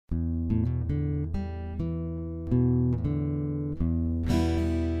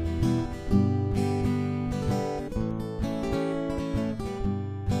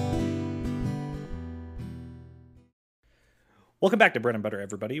Welcome back to Bread and Butter,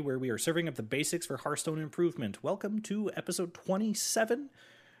 everybody, where we are serving up the basics for Hearthstone improvement. Welcome to episode 27,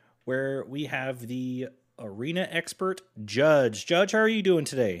 where we have the arena expert, Judge. Judge, how are you doing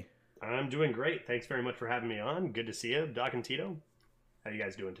today? I'm doing great. Thanks very much for having me on. Good to see you, Doc and Tito. How you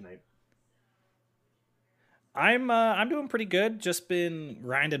guys doing tonight? I'm doing pretty good. Just been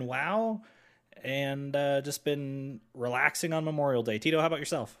grinding WoW, and just been relaxing on Memorial Day. Tito, how about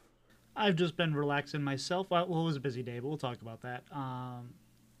yourself? I've just been relaxing myself. Well, it was a busy day, but we'll talk about that.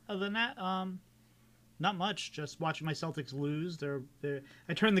 Other than that, not much. Just watching my Celtics lose.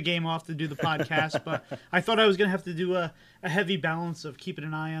 I turned the game off to do the podcast, but I thought I was going to have to do a heavy balance of keeping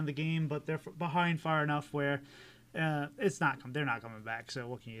an eye on the game, but they're behind far enough where they're not coming back, so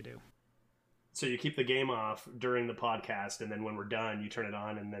what can you do? So you keep the game off during the podcast, and then when we're done, you turn it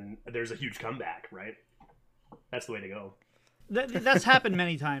on, and then there's a huge comeback, right? That's the way to go. That's happened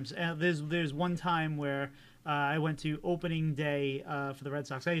many times. There's one time where I went to opening day for the Red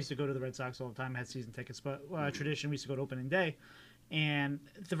Sox. I used to go to the Red Sox all the time. I had season tickets, but tradition, we used to go to opening day. And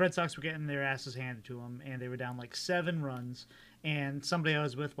the Red Sox were getting their asses handed to them, and they were down like 7 runs. And somebody I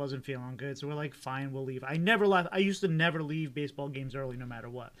was with wasn't feeling good, so we're like, fine, we'll leave. I never left. I used to never leave baseball games early no matter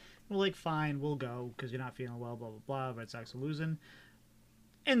what. We're like, fine, we'll go because you're not feeling well, blah, blah, blah. Red Sox are losing.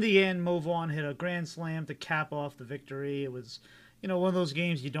 In the end, Mo Vaughn hit a grand slam to cap off the victory. It was, one of those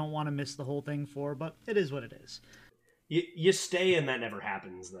games you don't want to miss the whole thing for, but it is what it is. You stay and that never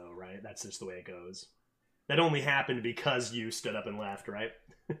happens, though, right? That's just the way it goes. That only happened because you stood up and left, right?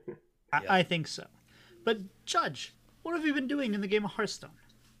 I think so. But, Judge, what have you been doing in the game of Hearthstone?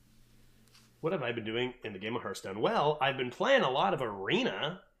 What have I been doing in the game of Hearthstone? Well, I've been playing a lot of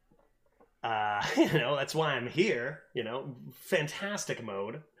Arena. That's why I'm here. Fantastic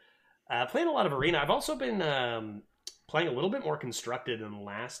mode. Playing a lot of Arena. I've also been playing a little bit more Constructed in the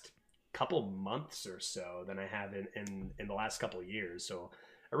last couple months or so than I have in the last couple of years. So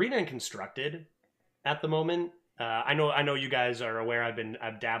Arena and Constructed at the moment. I know you guys are aware.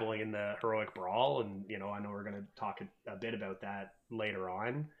 I'm dabbling in the Heroic Brawl, and I know we're going to talk a bit about that later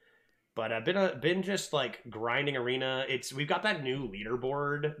on. But I've been just like grinding Arena. We've got that new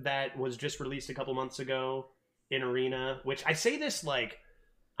leaderboard that was just released a couple months ago in Arena, which I say this like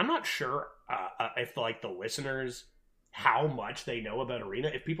I'm not sure if like the listeners how much they know about Arena,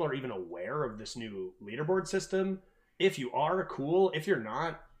 if people are even aware of this new leaderboard system. If you are, cool. If you're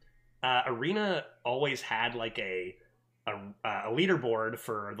not, Arena always had like a leaderboard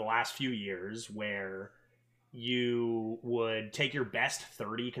for the last few years where you would take your best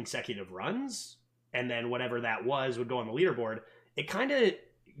 30 consecutive runs, and then whatever that was would go on the leaderboard. It kind of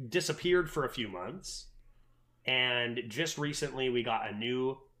disappeared for a few months, and just recently we got a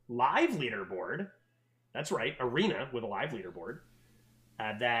new live leaderboard. That's right, Arena with a live leaderboard.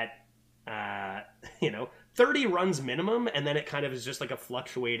 30 runs minimum, and then it kind of is just like a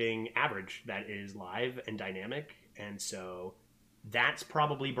fluctuating average that is live and dynamic, and so that's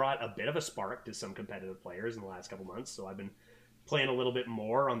probably brought a bit of a spark to some competitive players in the last couple months. So I've been playing a little bit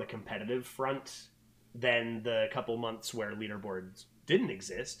more on the competitive front than the couple months where leaderboards didn't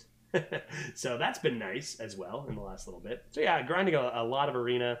exist. So that's been nice as well in the last little bit. So yeah, grinding a lot of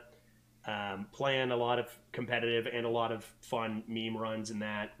Arena, playing a lot of competitive and a lot of fun meme runs in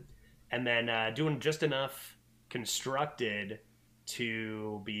that. And then doing just enough Constructed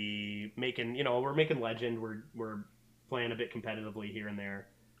to be making, we're making Legend. We're playing a bit competitively here and there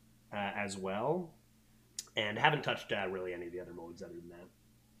as well, and haven't touched really any of the other modes other than that.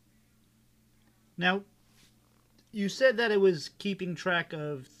 Now, you said that it was keeping track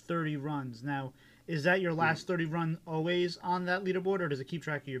of 30 runs. Now, is that your last 30 run always on that leaderboard, or does it keep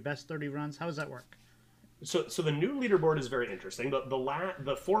track of your best 30 runs? How does that work? So the new leaderboard is very interesting.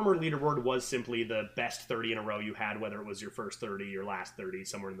 The former leaderboard was simply the best 30 in a row you had, whether it was your first 30, your last 30,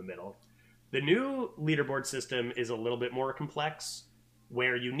 somewhere in the middle. The new leaderboard system is a little bit more complex,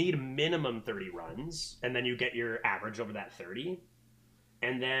 where you need minimum 30 runs, and then you get your average over that 30.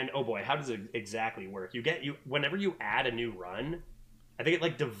 And then, oh boy, how does it exactly work? Whenever you add a new run, I think it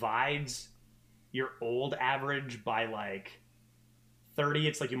like divides your old average by like 30.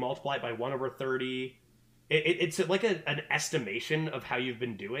 It's like you multiply it by 1 over 30. It's like an estimation of how you've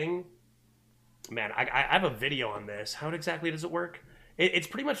been doing. Man, I have a video on this. How exactly does it work? It's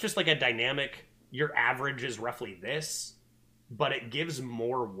pretty much just like a dynamic, your average is roughly this, but it gives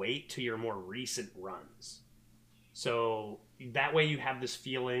more weight to your more recent runs. So that way you have this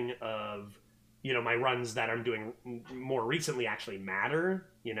feeling of, my runs that I'm doing more recently actually matter,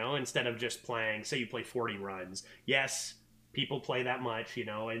 instead of just playing, say you play 40 runs. Yes, people play that much, in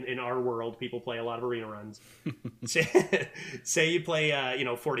our world, people play a lot of Arena runs. say you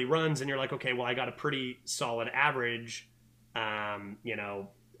play, 40 runs and you're like, okay, well, I got a pretty solid average. You know,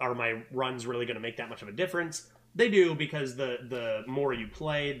 are my runs really going to make that much of a difference? They do, because the more you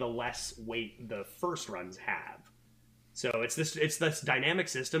play, the less weight the first runs have. So it's this dynamic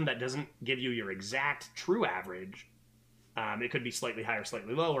system that doesn't give you your exact true average. It could be slightly higher,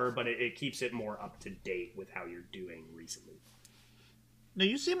 slightly lower, but it keeps it more up to date with how you're doing recently. Now,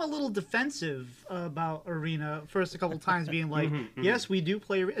 you seem a little defensive about Arena first a couple times, being like, yes, we do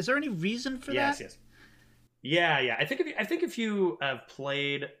play. Is there any reason for that? Yes. Yeah. I think if you have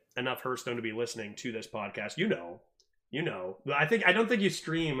played enough Hearthstone to be listening to this podcast, you know. I don't think you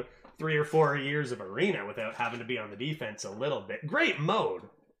stream 3 or 4 years of Arena without having to be on the defense a little bit. Great mode,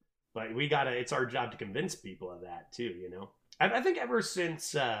 but it's our job to convince people of that too. You know, I think ever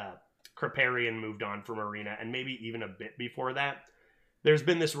since Kripparrian moved on from Arena, and maybe even a bit before that, there's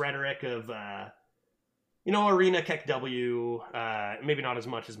been this rhetoric of, Arena KEKW, maybe not as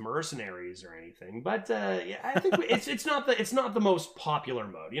much as Mercenaries or anything, but I think it's not the most popular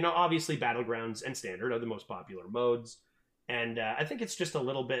mode. You know, obviously Battlegrounds and Standard are the most popular modes, and I think it's just a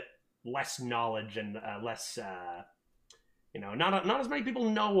little bit less knowledge and less, not as many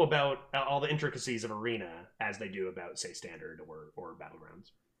people know about all the intricacies of Arena as they do about, say, Standard or Battlegrounds.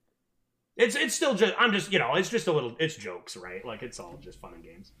 It's still just, it's just it's jokes, right? Like, it's all just fun and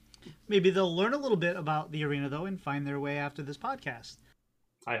games. Maybe they'll learn a little bit about the Arena, though, and find their way after this podcast.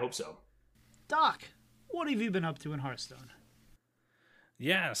 I hope so. Doc, what have you been up to in Hearthstone?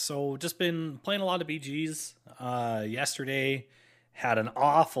 Yeah, so just been playing a lot of BGs. Yesterday, had an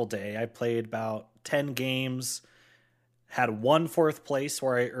awful day. I played about 10 games, had 1 4th place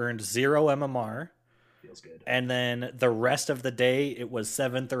where I earned 0 MMR. Feels good. And then the rest of the day, it was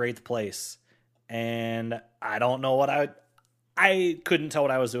 7th or 8th place. And I don't know what I couldn't tell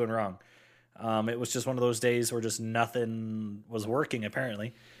what I was doing wrong. It was just one of those days where just nothing was working,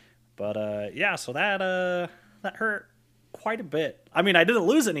 apparently. But so that hurt quite a bit. I mean, I didn't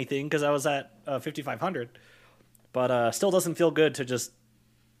lose anything because I was at 5,500. But still doesn't feel good to just,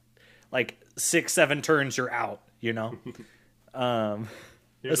 like, 6-7 turns, you're out, you know?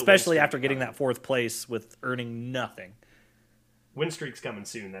 Especially after getting that 4th place with earning nothing. Win streak's coming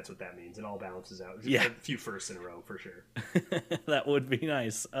soon. That's what that means. It all balances out. Yeah. A few firsts in a row, for sure. That would be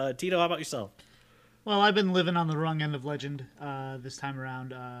nice. Tito, how about yourself? Well, I've been living on the wrong end of Legend this time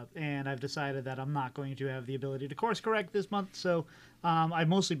around, and I've decided that I'm not going to have the ability to course correct this month. So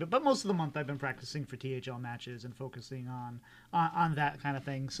most of the month I've been practicing for THL matches and focusing on that kind of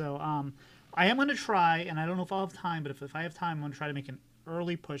thing. So I am going to try, and I don't know if I'll have time, but if I have time, I'm going to try to make an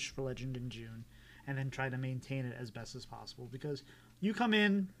early push for Legend in June, and then try to maintain it as best as possible. Because you come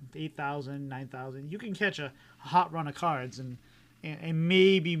in 8,000, 9,000, you can catch a hot run of cards and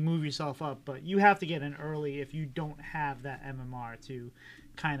maybe move yourself up, but you have to get in early if you don't have that MMR to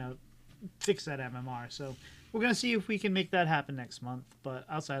kind of fix that MMR. So we're going to see if we can make that happen next month. But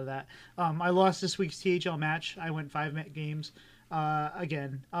outside of that, I lost this week's THL match. I went 5 games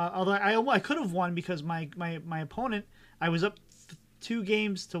again. Although I could have won because my opponent, I was up 2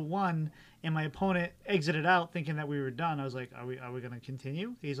 games to 1, and my opponent exited out thinking that we were done. I was like, are we going to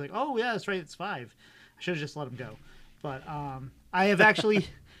continue? He's like, oh yeah, that's right, it's 5. I should have just let him go. But I have actually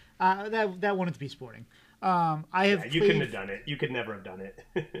that wanted to be sporting. I have. You couldn't have done it. You could never have done it.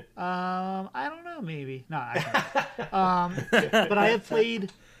 I don't know. Maybe no. I can't. But I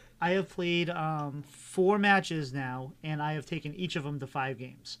have played. 4 matches now, and I have taken each of them to 5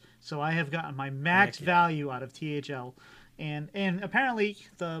 games. So I have gotten my max value out of THL, and apparently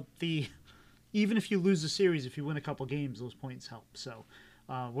the even if you lose the series, if you win a couple games, those points help. So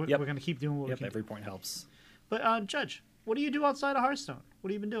we're going to keep doing what we can. Every point helps. But Judge, what do you do outside of Hearthstone?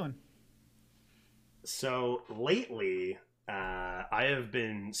 What have you been doing? So lately, I have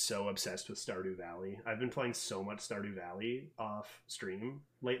been so obsessed with Stardew Valley. I've been playing so much Stardew Valley off stream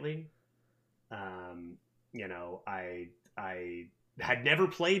lately. I had never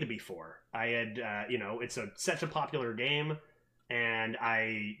played before. I had, it's such a popular game, and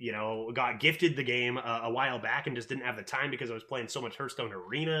I, got gifted the game a while back and just didn't have the time because I was playing so much Hearthstone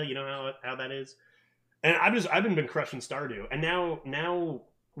Arena. You know how that is. And I've been crushing Stardew, and now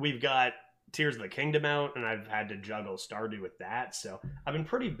we've got Tears of the Kingdom out, and I've had to juggle Stardew with that. So I've been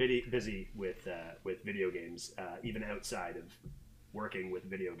pretty busy with video games, even outside of working with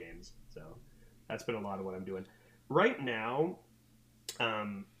video games. So that's been a lot of what I'm doing right now.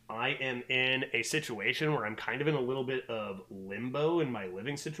 I am in a situation where I'm kind of in a little bit of limbo in my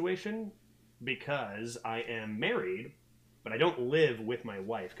living situation because I am married, but I don't live with my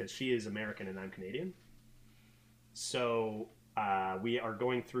wife because she is American and I'm Canadian. So we are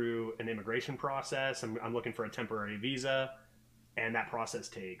going through an immigration process. I'm looking for a temporary visa, and that process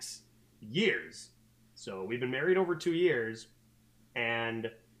takes years. So we've been married over 2 years, and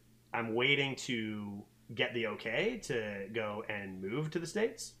I'm waiting to get the okay to go and move to the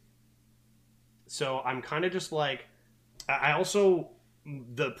States. So I'm kind of just like, I also,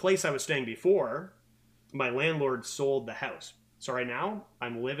 the place I was staying before, my landlord sold the house. So right now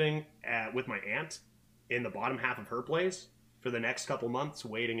I'm living with my aunt in the bottom half of her place for the next couple months,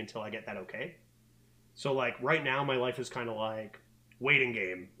 waiting until I get that okay. So like right now my life is kind of like waiting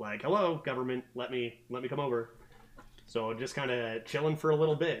game. Like, hello, government, let me come over. So just kind of chilling for a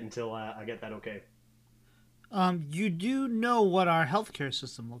little bit until I get that okay. You do know what our healthcare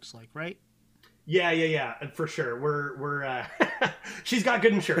system looks like, right? Yeah, for sure. We're she's got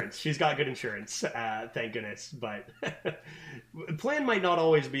good insurance. Thank goodness. But plan might not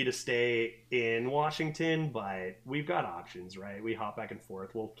always be to stay in Washington, but we've got options, right? We hop back and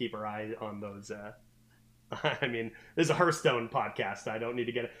forth. We'll keep our eye on those. I mean, this is a Hearthstone podcast. I don't need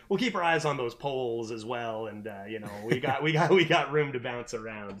to get it. We'll keep our eyes on those polls as well, and we got room to bounce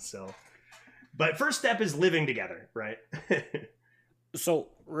around. So, but first step is living together, right? So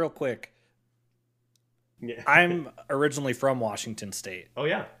real quick. Yeah. I'm originally from Washington State. Oh,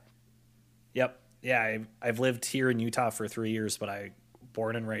 yeah. Yep. Yeah, I've lived here in Utah for 3 years, but I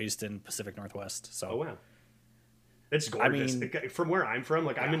born and raised in Pacific Northwest. So, oh, wow. It's gorgeous. From where I'm from,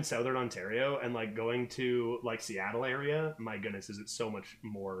 like, yeah. I'm in Southern Ontario, and, like, going to, like, Seattle area, my goodness, is it so much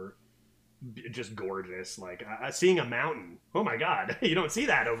more just gorgeous. Like, seeing a mountain. Oh, my God. You don't see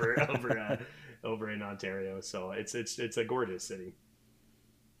that over in Ontario. So it's a gorgeous city.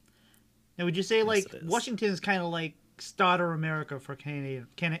 Now, would you say, like, Washington is kind of like starter America for Canada?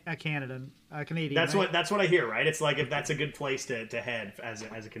 Canadian. That's right? That's what I hear, right? It's like, if that's a good place to head as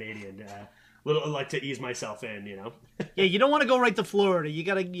a Canadian, little like to ease myself in, you know. Yeah, you don't want to go right to Florida. You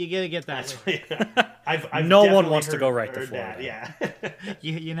gotta get that. I've no one wants to go right to Florida. That, yeah.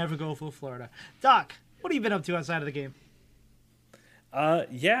 you never go for Florida. Doc, what have you been up to outside of the game?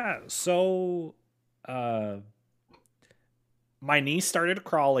 So my niece started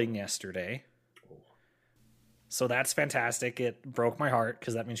crawling yesterday. So that's fantastic. It broke my heart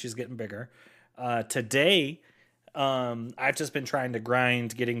because that means she's getting bigger. Today, I've just been trying to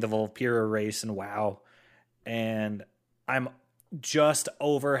grind getting the Vulpira race in WoW. And I'm just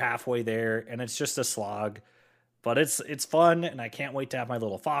over halfway there, and it's just a slog. But it's fun, and I can't wait to have my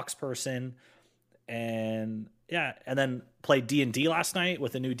little fox person. And yeah, and then played D&D last night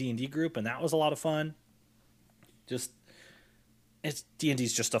with a new D&D group, and that was a lot of fun.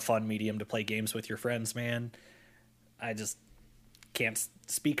 D&D's just a fun medium to play games with your friends, man. I just can't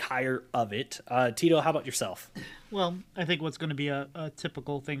speak higher of it. Tito, how about yourself? Well, I think what's going to be a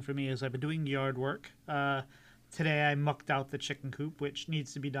typical thing for me is I've been doing yard work. Today I mucked out the chicken coop, which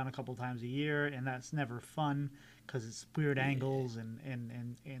needs to be done a couple times a year, and that's never fun because it's weird angles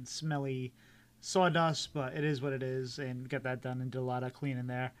and smelly sawdust, but it is what it is, and get that done and did a lot of cleaning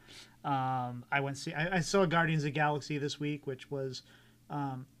there. I saw Guardians of the Galaxy this week, which was,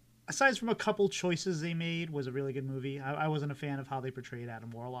 aside from a couple choices they made, was a really good movie. I wasn't a fan of how they portrayed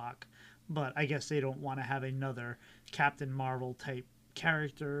Adam Warlock, but I guess they don't want to have another Captain Marvel type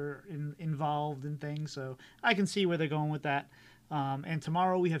character involved in things, so I can see where they're going with that. And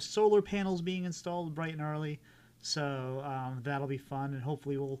tomorrow we have solar panels being installed bright and early, so that'll be fun, and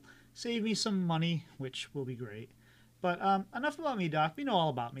hopefully will save me some money, which will be great. But enough about me, Doc. We know all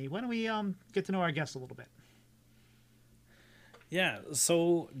about me. Why don't we get to know our guests a little bit? Yeah,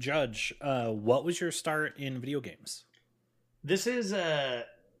 so Judge, what was your start in video games? This is a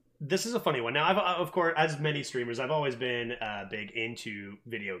funny one. Now, I've, of course, as many streamers, I've always been big into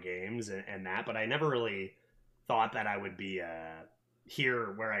video games and that, but I never really thought that I would be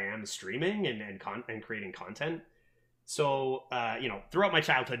here where I am streaming and creating content. So, throughout my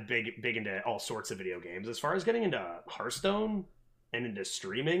childhood, big into all sorts of video games. As far as getting into Hearthstone and into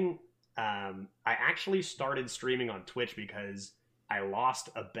streaming, I actually started streaming on Twitch because I lost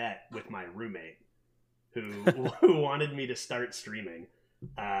a bet with my roommate who wanted me to start streaming.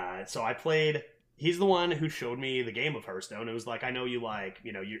 So I played. He's the one who showed me the game of Hearthstone. It was like, I know you like,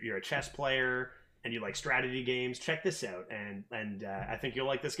 you're a chess player and you like strategy games. Check this out, and I think you'll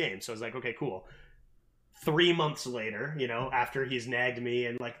like this game. So I was like, okay, cool. 3 months later, after he's nagged me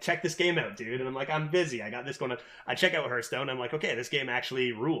and like, check this game out, dude. And I'm like, I'm busy. I got this going on. I check out Hearthstone. I'm like, okay, this game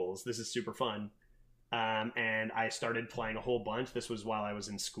actually rules. This is super fun. And I started playing a whole bunch. This was while I was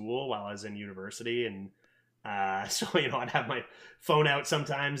in school, while I was in university. And so, I'd have my phone out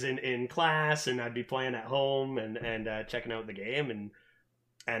sometimes in class, and I'd be playing at home and checking out the game.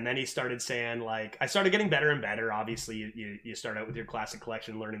 And then he started saying, like, I started getting better and better. Obviously, you start out with your classic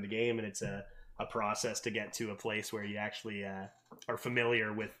collection, learning the game, and it's a process to get to a place where you actually are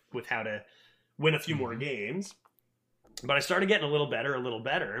familiar with how to win a few more games. But I started getting a little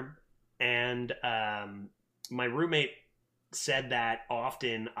better. And my roommate said that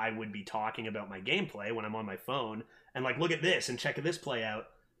often I would be talking about my gameplay when I'm on my phone and like, look at this and check this play out.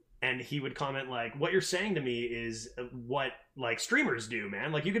 And he would comment like, what you're saying to me is what like streamers do,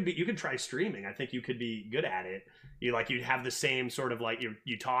 man. Like you could try streaming. I think you could be good at it. You'd have the same sort of like,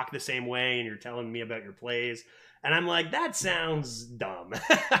 you talk the same way and you're telling me about your plays. And I'm like, that sounds dumb.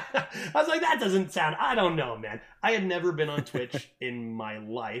 I was like, that doesn't sound, I don't know, man. I had never been on Twitch in my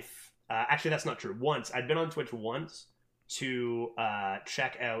life. Actually, that's not true. Once. I'd been on Twitch once to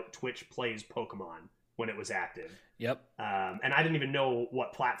check out Twitch Plays Pokemon when it was active. Yep. And I didn't even know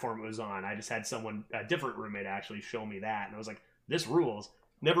what platform it was on. I just had a different roommate actually show me that. And I was like, this rules.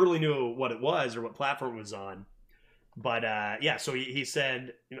 Never really knew what it was or what platform it was on. But yeah, so he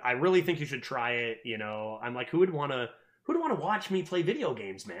said, I really think you should try it. I'm like, who would want to watch me play video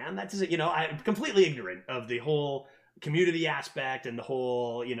games, man? That doesn't, I'm completely ignorant of the whole community aspect and the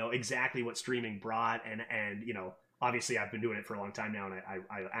whole, exactly what streaming brought. And obviously I've been doing it for a long time now and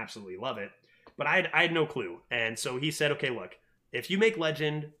I absolutely love it. But I had no clue. And so he said, okay, look, if you make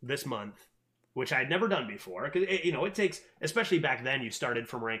Legend this month, which I'd never done before, because, it takes, especially back then, you started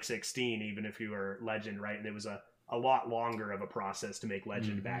from rank 16, even if you were Legend, right? And it was a lot longer of a process to make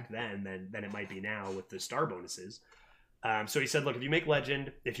Legend back then than it might be now with the star bonuses. So he said, look, if you make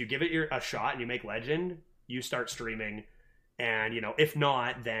Legend, if you give it a shot and you make Legend, you start streaming. And, if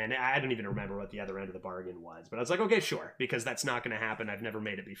not, then I don't even remember what the other end of the bargain was. But I was like, okay, sure, because that's not going to happen. I've never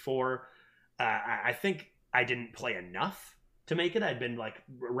made it before. I think I didn't play enough to make it. I'd been like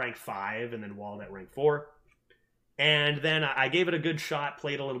rank 5 and then walled at rank 4. And then I gave it a good shot,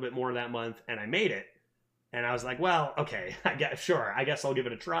 played a little bit more that month, and I made it. And I was like, well, okay, I guess I'll give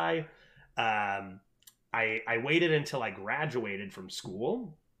it a try. I waited until I graduated from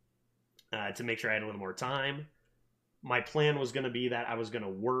school to make sure I had a little more time. My plan was going to be that I was going to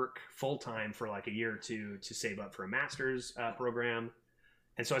work full-time for like a year or two to save up for a master's program.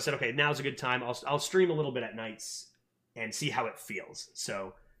 And so I said, okay, now's a good time. I'll stream a little bit at nights and see how it feels.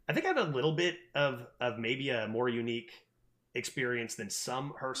 So I think I have a little bit of maybe a more unique experience than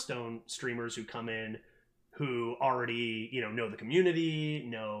some Hearthstone streamers who come in who already, know the community,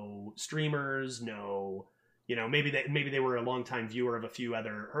 know streamers, know, maybe they were a longtime viewer of a few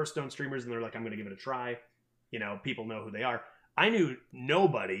other Hearthstone streamers and they're like, I'm going to give it a try. People know who they are. I knew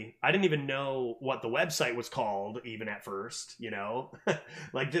nobody. I didn't even know what the website was called even at first,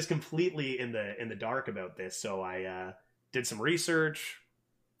 like just completely in the dark about this. So I did some research,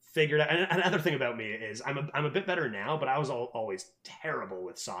 figured out. And another thing about me is I'm a bit better now, but I was always terrible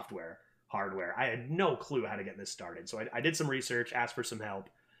with hardware. I had no clue how to get this started. So I did some research, asked for some help,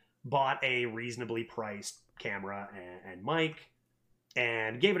 bought a reasonably priced camera and mic,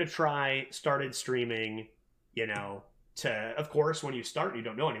 and gave it a try, started streaming, to, of course, when you start and you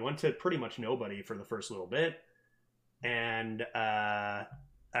don't know anyone, to pretty much nobody for the first little bit. And, got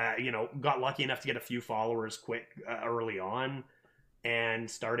lucky enough to get a few followers quick early on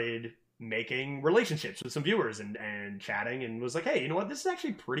and started making relationships with some viewers and chatting and was like, hey, you know what? This is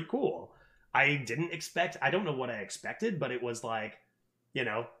actually pretty cool. I don't know what I expected, but it was like,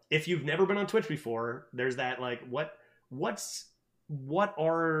 if you've never been on Twitch before, there's that like, what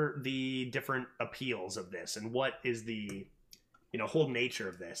are the different appeals of this and what is the whole nature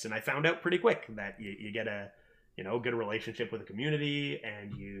of this? And I found out pretty quick that you get a good relationship with the community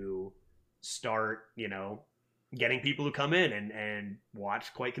and you start getting people who come in and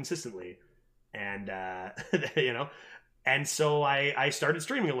watch quite consistently and and so I started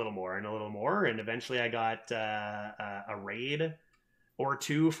streaming a little more and eventually I got a raid or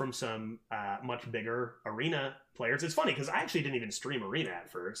two from some much bigger arena players. It's funny because I actually didn't even stream arena at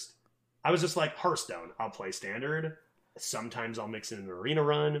first. I was just like, Hearthstone, I'll play standard. Sometimes I'll mix in an arena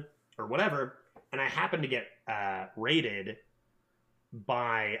run or whatever. And I happened to get raided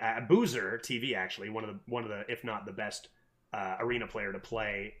by Boozer TV, actually, one of the if not the best arena player to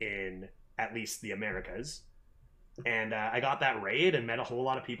play in at least the Americas. And I got that raid and met a whole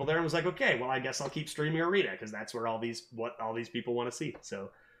lot of people there and was like, okay, well, I guess I'll keep streaming arena because that's where all these people want to see.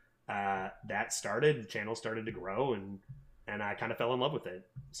 So that started, the channel started to grow and I kind of fell in love with it.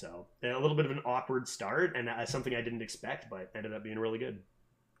 So a little bit of an awkward start and something I didn't expect, but ended up being really good.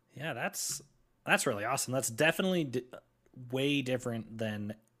 Yeah, that's really awesome. That's definitely way different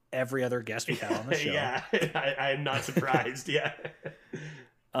than every other guest we've had on the show. Yeah, I'm not surprised. Yeah.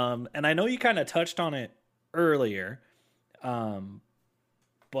 And I know you kind of touched on it earlier,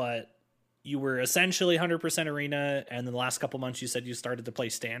 but you were essentially 100% arena, and then the last couple months you said you started to play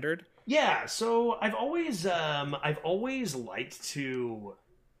standard. Yeah, so I've always liked to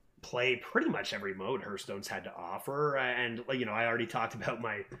play pretty much every mode Hearthstone's had to offer, and you know, I already talked about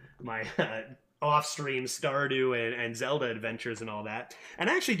my off-stream Stardew and Zelda adventures and all that. And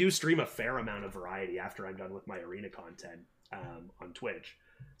I actually do stream a fair amount of variety after I'm done with my arena content on Twitch.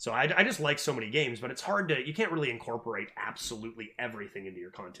 So I just like so many games, but it's hard to, you can't really incorporate absolutely everything into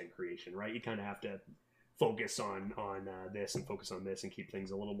your content creation, right? You kind of have to focus on this and focus on this and keep things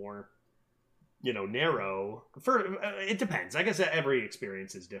a little more, you know, narrow. It depends. I guess every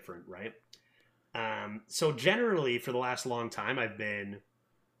experience is different, right? So generally for the last long time, I've been,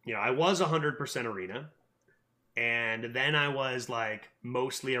 you know, I was 100% arena, and then I was like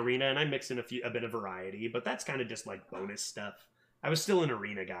mostly arena, and I mixed in a bit of variety, but that's kind of just like bonus stuff. I was still an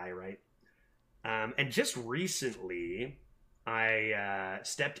arena guy, right? And just recently, I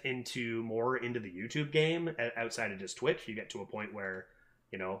stepped more into the YouTube game outside of just Twitch. You get to a point where,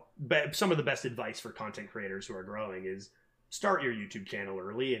 you know, some of the best advice for content creators who are growing is start your YouTube channel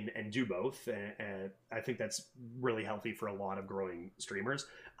early and do both. And I think that's really healthy for a lot of growing streamers.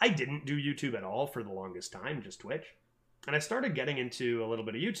 I didn't do YouTube at all for the longest time, just Twitch. And I started getting into a little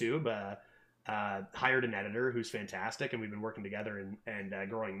bit of YouTube, hired an editor who's fantastic, and we've been working together and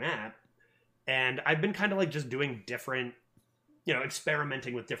growing that. And I've been kind of like just doing different, you know,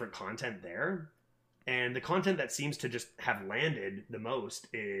 experimenting with different content there. And the content that seems to just have landed the most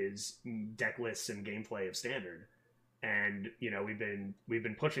is deck lists and gameplay of Standard. And, you know, we've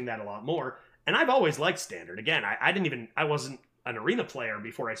been pushing that a lot more. And I've always liked Standard. Again, I wasn't an arena player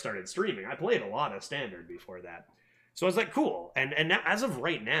before I started streaming. I played a lot of Standard before that. So I was like, cool. And now, as of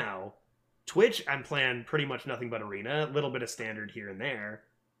right now, Twitch, I'm playing pretty much nothing but arena, a little bit of Standard here and there.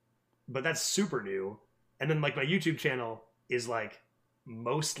 But that's super new. And then like my YouTube channel is like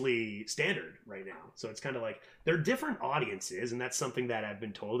mostly Standard right now. So it's kind of like they're different audiences, and that's something that I've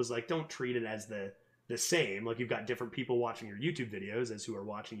been told is like, don't treat it as the same. Like, you've got different people watching your YouTube videos as who are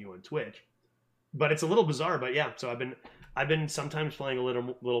watching you on Twitch. But it's a little bizarre. But yeah, so I've been sometimes playing a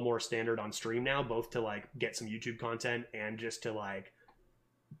little more Standard on stream now, both to like get some YouTube content and just to like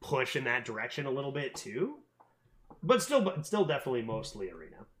push in that direction a little bit too. But still definitely mostly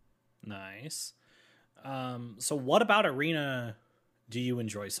arena. Nice. So what about arena do you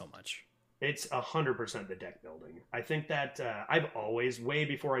enjoy so much? It's 100% the deck building. I think that I've always, way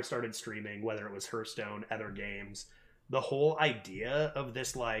before I started streaming, whether it was Hearthstone, other games, the whole idea of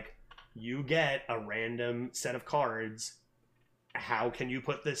this, like, you get a random set of cards, how can you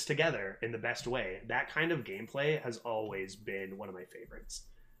put this together in the best way? That kind of gameplay has always been one of my favorites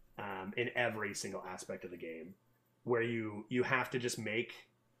in every single aspect of the game, where you have to just make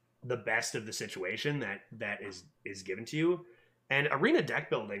the best of the situation that is given to you. And arena deck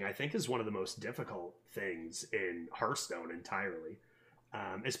building, I think, is one of the most difficult things in Hearthstone entirely,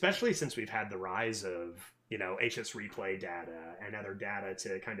 especially since we've had the rise of, you know, HS replay data and other data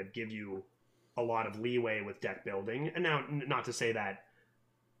to kind of give you a lot of leeway with deck building. And now, not to say that,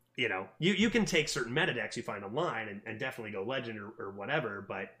 you know, you can take certain meta decks you find online and definitely go legend or whatever,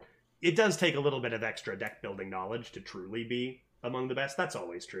 but it does take a little bit of extra deck building knowledge to truly be among the best. That's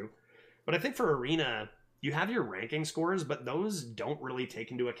always true. But I think for arena, you have your ranking scores, but those don't really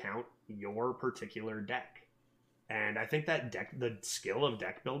take into account your particular deck. And I think that the skill of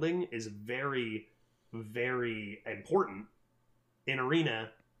deck building is very, very important in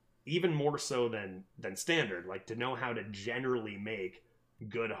arena, even more so than Standard, like to know how to generally make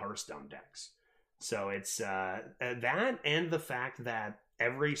good Hearthstone decks. So it's that, and the fact that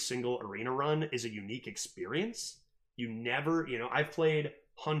every single arena run is a unique experience. You never, you know, I've played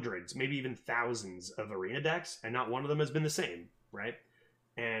hundreds, maybe even thousands of arena decks, and not one of them has been the same, right?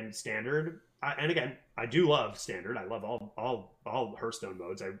 And Standard, and again, I do love Standard. I love all Hearthstone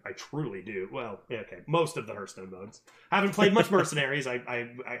modes. I truly do. Well, okay, most of the Hearthstone modes. I haven't played much Mercenaries.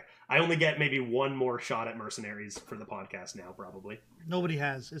 I only get maybe one more shot at Mercenaries for the podcast now, probably. Nobody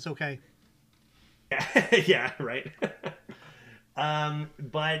has. It's okay. Yeah, right.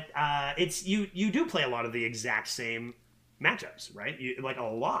 But it's you do play a lot of the exact same matchups, right? Like a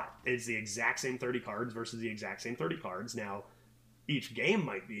lot. It's the exact same 30 cards versus the exact same 30 cards. Now, each game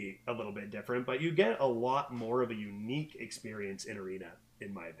might be a little bit different, but you get a lot more of a unique experience in arena,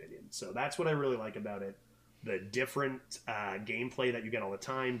 in my opinion. So that's what I really like about it. The different gameplay that you get all the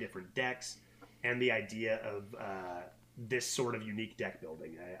time, different decks, and the idea of this sort of unique deck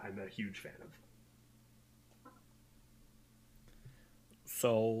building, I'm a huge fan of.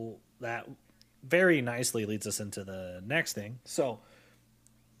 So that very nicely leads us into the next thing. So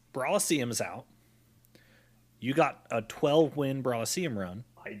Brawliseum is out. You got a 12-win Brawliseum run.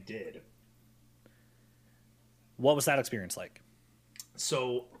 I did. What was that experience like?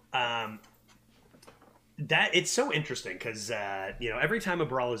 So That it's so interesting because every time a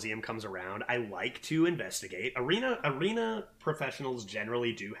Brawliseum comes around, I like to investigate. Arena professionals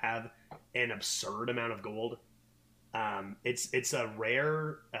generally do have an absurd amount of gold. It's a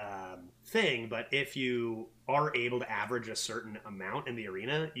rare thing, but if you are able to average a certain amount in the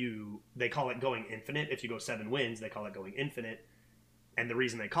arena, they call it going infinite. If you go 7 wins, they call it going infinite. And the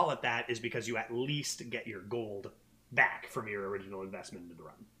reason they call it that is because you at least get your gold back from your original investment into the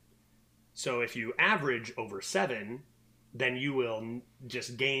run. So if you average over 7, then you will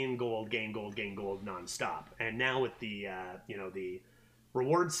just gain gold, gain gold, gain gold nonstop. And now with the the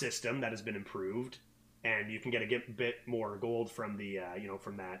reward system that has been improved, and you can get a bit more gold from the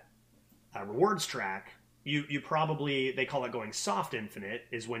from that rewards track. You probably, they call it going soft infinite,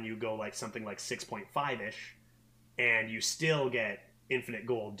 is when you go like something like 6.5 ish, and you still get infinite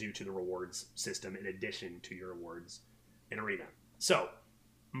gold due to the rewards system in addition to your rewards in arena. So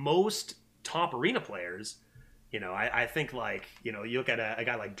most top arena players, I think like, you look at a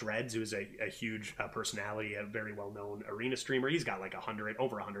guy like Dreads, who's a huge personality, a very well-known arena streamer. He's got like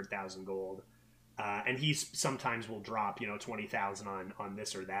over 100,000 gold. And he sometimes will drop, 20,000 on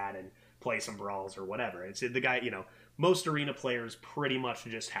this or that and play some brawls or whatever. It's the guy, most arena players pretty much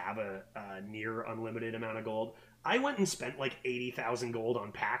just have a near unlimited amount of gold. I went and spent like 80,000 gold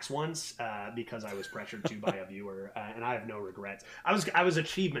on packs once because I was pressured to by a viewer, and I have no regrets. I was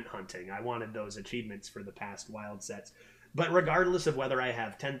achievement hunting. I wanted those achievements for the past wild sets. But regardless of whether I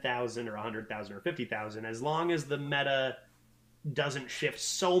have 10,000 or 100,000 or 50,000, as long as the meta doesn't shift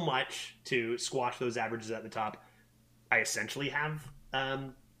so much to squash those averages at the top, I essentially have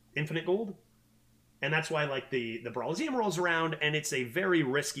infinite gold. And that's why like the Brawliseum rolls around, and it's a very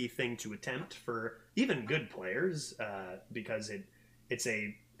risky thing to attempt for even good players because it's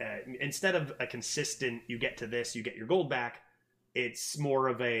instead of a consistent, you get to this, you get your gold back, it's more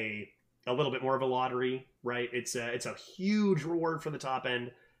of a little bit more of a lottery, right? It's a huge reward for the top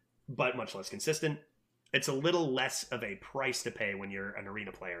end, but much less consistent. It's a little less of a price to pay when you're an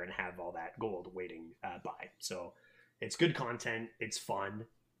arena player and have all that gold waiting by. So it's good content, it's fun,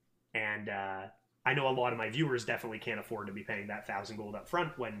 and I know a lot of my viewers definitely can't afford to be paying that 1,000 gold up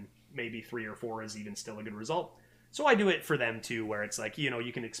front when maybe 3 or 4 is even still a good result. So I do it for them too, where it's like,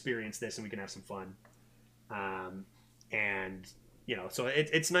 you can experience this and we can have some fun. So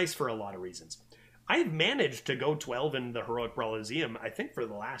it's nice for a lot of reasons. I've managed to go 12 in the Heroic Brawliseum, I think, for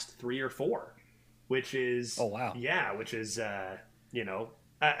the last 3 or 4, which is... Oh, wow. Yeah, which is, I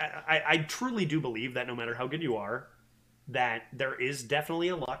truly do believe that no matter how good you are, that there is definitely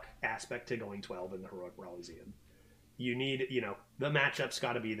a luck aspect to going 12 in the Heroic Brawliseum. You need, the matchup's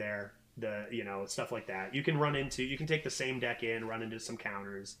got to be there, stuff like that. You can take the same deck in, run into some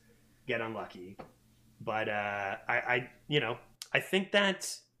counters, get unlucky. But I think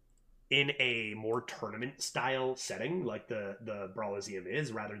that in a more tournament style setting, like the Brawliseum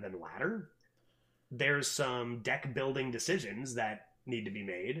is, rather than ladder, there's some deck building decisions that need to be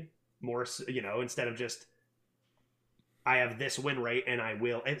made more, instead of just, I have this win rate and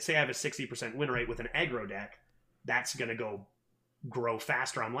say I have a 60% win rate with an aggro deck, that's going to grow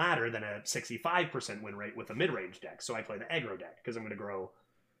faster on ladder than a 65% win rate with a mid-range deck. So I play the aggro deck because I'm going to grow,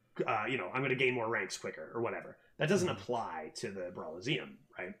 I'm going to gain more ranks quicker or whatever. That doesn't apply to the Brawliseum,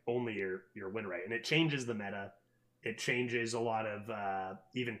 right? Only your win rate. And it changes the meta. It changes a lot of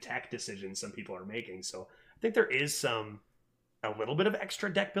even tech decisions some people are making. So I think there is a little bit of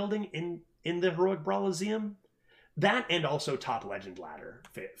extra deck building in the Heroic Brawliseum. That and also Top Legend Ladder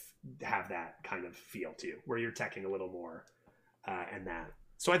have that kind of feel too, where you're teching a little more and that.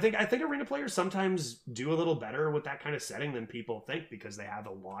 So I think arena players sometimes do a little better with that kind of setting than people think because they have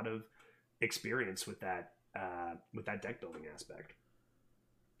a lot of experience with that deck building aspect.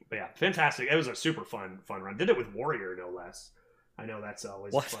 But yeah, fantastic. It was a super fun run. Did it with Warrior, no less. I know that's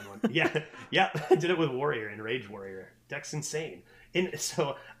always a fun one. Yeah. I did it with Warrior and Rage Warrior. Deck's insane.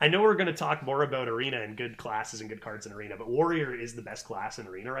 So I know we're going to talk more about Arena and good classes and good cards in Arena, but Warrior is the best class in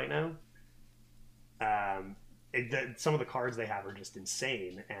Arena right now. Some of the cards they have are just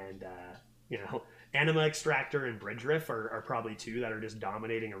insane, and Anima Extractor and Bridge Riff are probably 2 that are just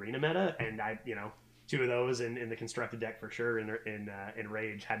dominating Arena meta, and 2 of those in the constructed deck for sure in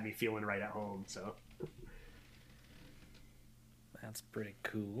Rage had me feeling right at home. So that's pretty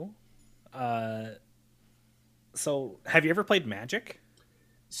cool. So, have you ever played Magic?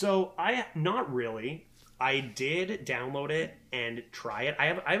 So, not really. I did download it and try it. I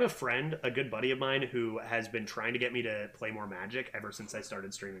have a friend, a good buddy of mine, who has been trying to get me to play more Magic ever since I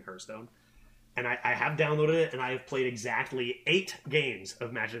started streaming Hearthstone. And I have downloaded it, and I have played exactly 8 games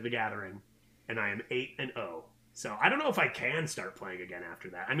of Magic the Gathering, and I am 8-0. So I don't know if I can start playing again after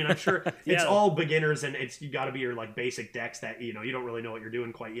that. I mean, I'm sure it's Yeah. all beginners, and you got to be your like basic decks that you don't really know what you're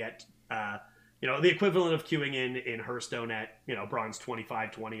doing quite yet. The equivalent of queuing in Hearthstone at bronze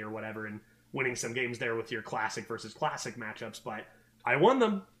 25, 20 or whatever, and winning some games there with your classic versus classic matchups. But I won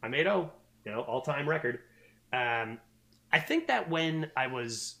them. I made all-time record. I think that when I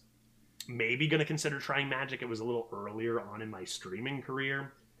was maybe going to consider trying Magic, it was a little earlier on in my streaming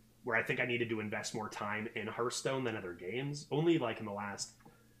career, where I think I needed to invest more time in Hearthstone than other games. Only like in the last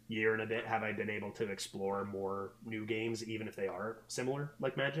year and a bit have I been able to explore more new games, even if they are similar,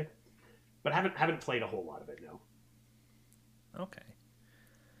 like Magic. But haven't played a whole lot of it, no. Okay.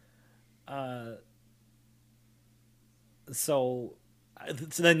 So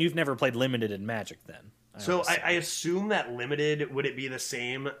then you've never played Limited in Magic, then? So I assume that Limited, would it be the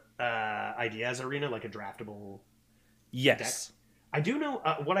same idea as Arena, like a draftable Yes. deck? I do know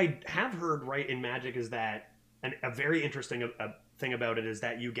what I have heard right in Magic is that a very interesting thing about it is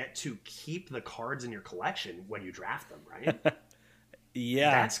that you get to keep the cards in your collection when you draft them, right?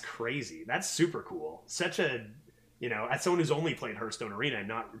 Yeah. That's crazy. That's super cool. Such a, as someone who's only played Hearthstone Arena and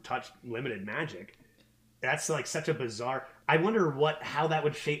not touched Limited Magic, that's like such a bizarre. I wonder how that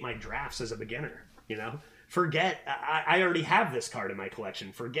would shape my drafts as a beginner. Forget I already have this card in my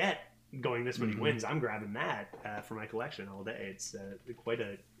collection. Forget going this many wins. I'm grabbing that for my collection all day. It's quite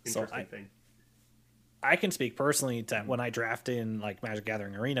a interesting thing. I can speak personally to when I draft in like Magic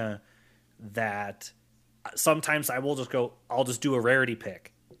Gathering Arena that sometimes I'll just do a rarity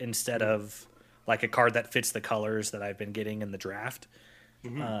pick instead of like a card that fits the colors that I've been getting in the draft.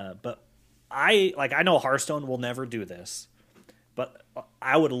 But I know Hearthstone will never do this, but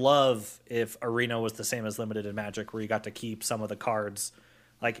I would love if Arena was the same as Limited in Magic, where you got to keep some of the cards.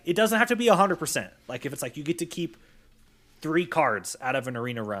 Like, it doesn't have to be 100%. Like, if it's like you get to keep 3 cards out of an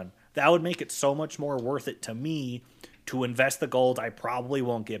Arena run, that would make it so much more worth it to me to invest the gold I probably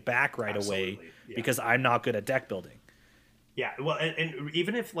won't get back right away because I'm not good at deck building. Yeah, well, and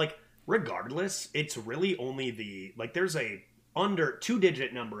even if, like, regardless, it's really only there's a under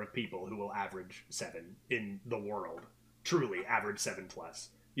 2-digit number of people who will average 7 in the world. Truly average 7+.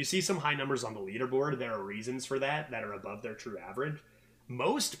 You see some high numbers on the leaderboard. There are reasons for that are above their true average.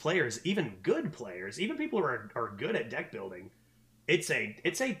 Most players, even good players, even people who are good at deck building, it's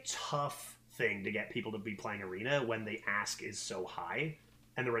a tough thing to get people to be playing Arena when the ask is so high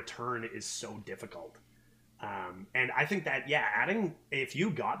and the return is so difficult. And I think that, if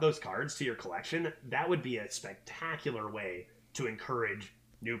you got those cards to your collection, that would be a spectacular way to encourage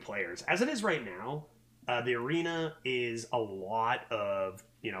new players. As it is right now, the Arena is a lot of,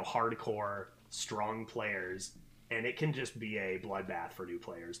 hardcore, strong players, and it can just be a bloodbath for new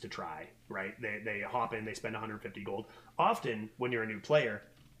players to try, right? They hop in, they spend 150 gold. Often, when you're a new player,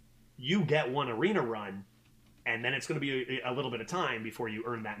 you get one Arena run, and then it's going to be a little bit of time before you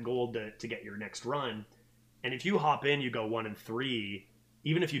earn that gold to get your next run. And if you hop in, you go 1-3.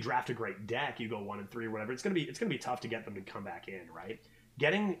 Even if you draft a great deck, you go 1-3 or whatever. It's gonna be tough to get them to come back in, right?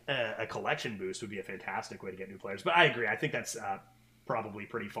 Getting a collection boost would be a fantastic way to get new players. But I agree. I think that's probably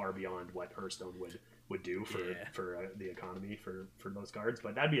pretty far beyond what Hearthstone would do for the economy for those cards.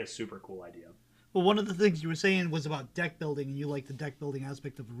 But that'd be a super cool idea. Well, one of the things you were saying was about deck building, and you like the deck building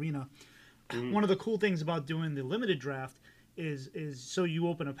aspect of Arena. One of the cool things about doing the limited draft is so you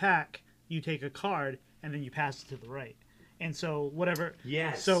open a pack, you take a card, and then you pass it to the right. And so whatever.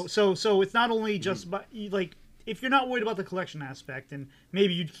 Yes. So it's not only just about, like, if you're not worried about the collection aspect, and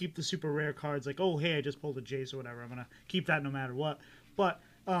maybe you'd keep the super rare cards, like, oh, hey, I just pulled a Jace or whatever, I'm gonna keep that no matter what. But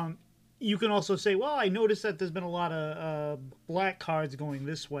you can also say, well, I noticed that there's been a lot of black cards going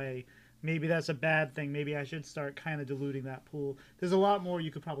this way. Maybe that's a bad thing. Maybe I should start kind of diluting that pool. There's a lot more you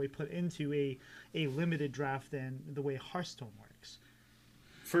could probably put into a limited draft than the way Hearthstone works.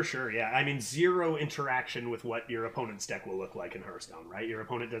 For sure, yeah. I mean, zero interaction with what your opponent's deck will look like in Hearthstone, right? Your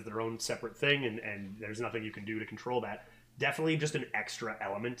opponent does their own separate thing, and there's nothing you can do to control that. Definitely just an extra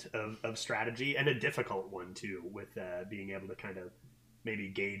element of strategy, and a difficult one, too, with being able to kind of maybe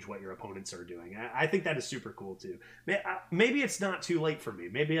gauge what your opponents are doing. I think that is super cool, too. Maybe it's not too late for me.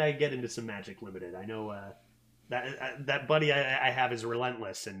 Maybe I get into some Magic Limited. I know that buddy I have is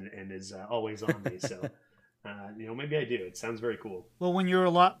relentless and is always on me, so... maybe I do. It sounds very cool. Well, when you're a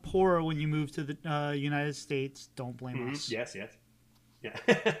lot poorer when you move to the United States, don't blame us. Yes. Yeah.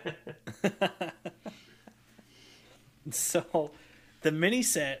 So, the mini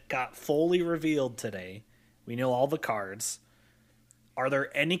set got fully revealed today. We know all the cards. Are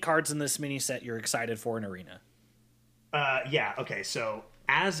there any cards in this mini set you're excited for in Arena? Yeah. Okay. So,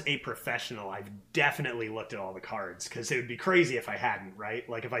 as a professional, I've definitely looked at all the cards, because it would be crazy if I hadn't, right?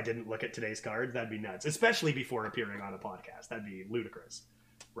 Like, if I didn't look at today's cards, that'd be nuts, especially before appearing on a podcast. That'd be ludicrous,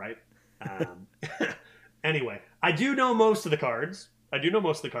 right? Anyway, I do know most of the cards. And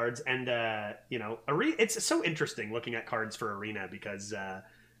it's so interesting looking at cards for Arena, because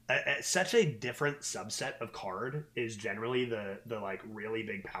such a different subset of card is generally the like really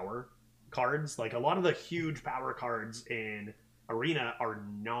big power cards. Like, a lot of the huge power cards in Arena are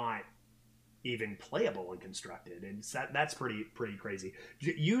not even playable and constructed, and that's pretty crazy.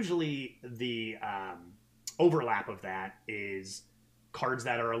 Usually the overlap of that is cards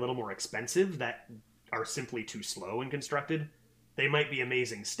that are a little more expensive that are simply too slow and constructed. They might be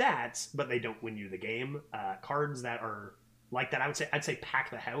amazing stats, but they don't win you the game. Cards that are like that, I'd say Pack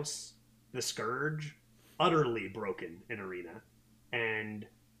the House, the Scourge, utterly broken in Arena. And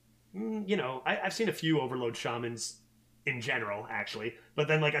I've seen a few Overload Shamans in general, actually, but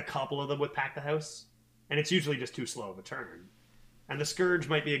then like a couple of them with Pack the House, and it's usually just too slow of a turn. And the Scourge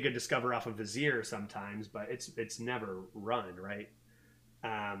might be a good discover off of Vizier sometimes, but it's never run, right?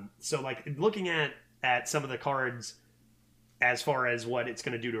 So like, looking at some of the cards as far as what it's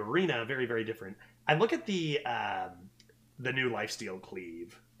going to do to Arena, very, very different. I look at the new Lifesteal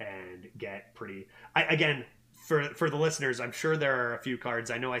Cleave and get pretty... Again, for the listeners, I'm sure there are a few cards.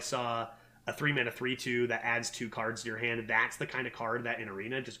 I know I saw a 3-mana 3/2 that adds 2 cards to your hand. That's the kind of card that in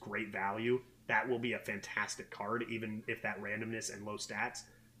Arena, just great value. That will be a fantastic card, even if that randomness and low stats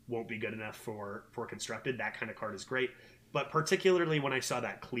won't be good enough for constructed. That kind of card is great. But particularly when I saw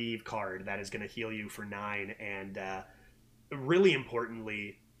that Cleave card that is going to heal you for 9 and really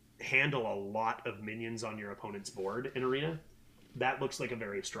importantly, handle a lot of minions on your opponent's board in Arena, that looks like a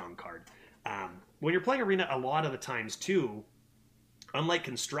very strong card. When you're playing Arena, a lot of the times too, unlike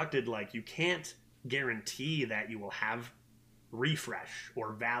constructed, like, you can't guarantee that you will have refresh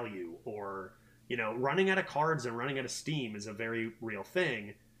or value, or running out of cards and running out of steam is a very real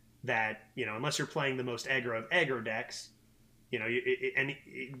thing. That unless you're playing the most aggro of aggro decks,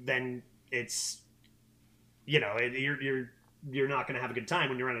 then it's you're not going to have a good time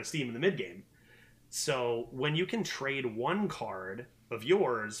when you're running out of steam in the mid game. So when you can trade 1 card of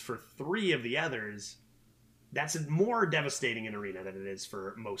yours for 3 of the others, that's more devastating in Arena than it is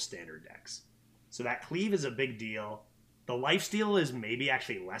for most standard decks. So that Cleave is a big deal. The Lifesteal is maybe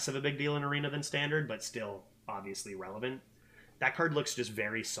actually less of a big deal in Arena than standard, but still obviously relevant. That card looks just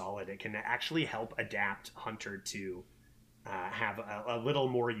very solid. It can actually help adapt Hunter to have a little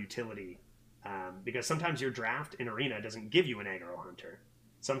more utility, because sometimes your draft in Arena doesn't give you an aggro Hunter.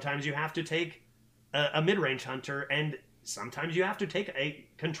 Sometimes you have to take a mid-range Hunter, and sometimes you have to take a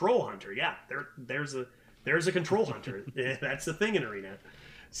control Hunter. Yeah, there's a control Hunter. That's the thing in Arena.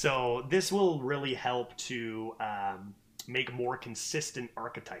 So this will really help to make more consistent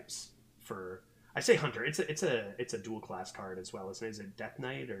archetypes for... I say Hunter. It's a dual class card as well, isn't it? Is it Death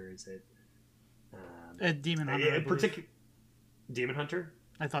Knight or is it Demon Hunter? Demon Hunter?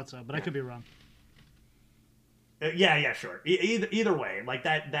 I thought so, but I could be wrong. Yeah, sure. Either way, like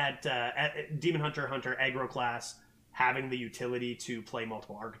that Demon Hunter aggro class, having the utility to play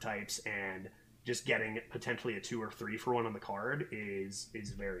multiple archetypes and just getting potentially a 2 or 3 for 1 on the card is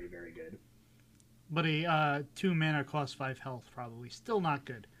very, very good. But a 2 mana cost 5 health, probably still not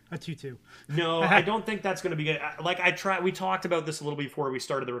good. A 2/2. No, I don't think that's going to be good. We talked about this a little before we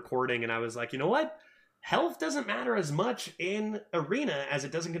started the recording, and I was like, you know what? Health doesn't matter as much in Arena as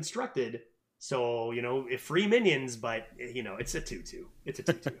it does in Constructed. So, if free minions, but it's a 2/2. It's a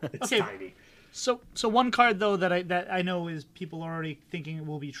 2/2. It's okay. Tiny. So one card though that I know is people already thinking it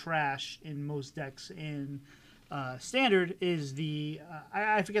will be trash in most decks in Standard is the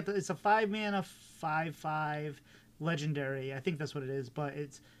I forget it's a 5 mana 5/5 legendary. I think that's what it is, but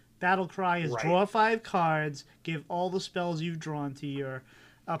it's Battle Cry is right. Draw 5 cards, give all the spells you've drawn to your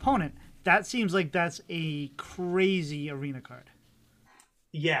opponent. That seems like that's a crazy Arena card.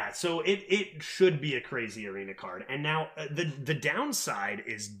 Yeah, so it should be a crazy Arena card. And now the downside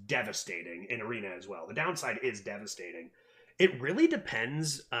is devastating in Arena as well. The downside is devastating. It really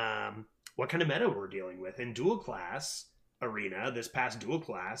depends what kind of meta we're dealing with. In dual class Arena, this past dual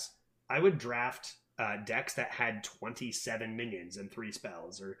class, I would draft decks that had 27 minions and 3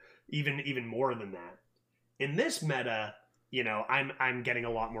 spells, or even more than that. In this meta, I'm getting a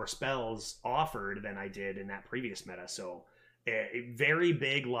lot more spells offered than I did in that previous meta. So very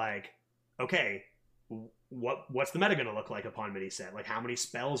big, like, okay, what's the meta going to look like upon mini set? Like, how many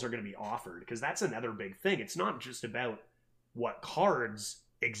spells are going to be offered? Because that's another big thing. It's not just about what cards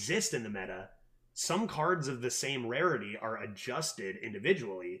exist in the meta. Some cards of the same rarity are adjusted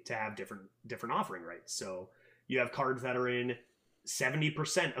individually to have different offering rates. So you have cards that are in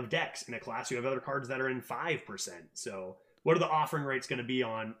 70% of decks in a class. You have other cards that are in 5%. So what are the offering rates going to be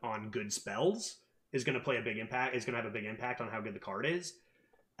on good spells is going to play a big impact. Is going to have a big impact on how good the card is.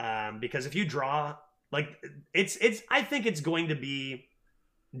 Because if you draw, like, I think it's going to be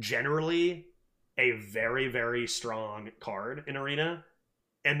generally a very, very strong card in Arena.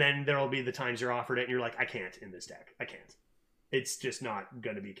 And then there'll be the times you're offered it and you're like, I can't in this deck. I can't. It's just not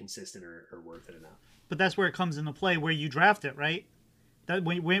going to be consistent or worth it enough. But that's where it comes into play, where you draft it, right? That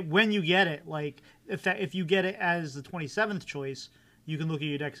when you get it, like if you get it as the 27th choice, you can look at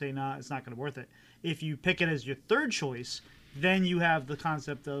your deck and say, nah, it's not going to be worth it. If you pick it as your third choice, then you have the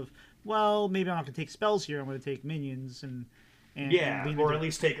concept of, well, maybe I'm not going to take spells here. I'm going to take minions and or at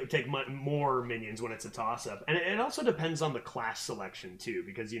least take more minions when it's a toss up. And it also depends on the class selection too,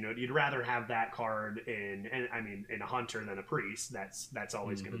 because you'd rather have that card in a hunter than a priest. That's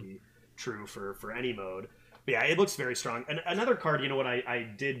always going to be true for any mode. But yeah, it looks very strong. And another card, I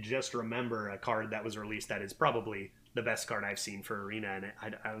did just remember a card that was released that is probably the best card I've seen for Arena,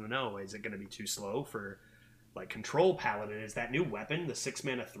 and I don't know, is it going to be too slow for like Control Paladin? Is that new weapon, the 6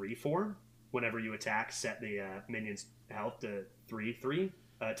 mana 3/4? Whenever you attack, set the minion's health to 3/3,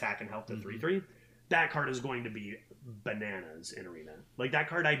 attack and health to 3/3. That card is going to be bananas in Arena. Like, that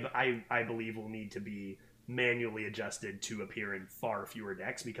card, I believe, will need to be manually adjusted to appear in far fewer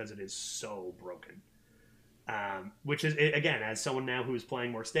decks because it is so broken. Which is, again, as someone now who's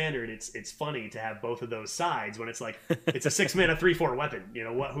playing more standard, it's funny to have both of those sides when it's like, it's a 6 mana 3/4 weapon.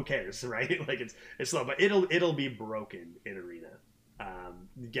 Who cares, right? Like, it's slow, but it'll be broken in Arena.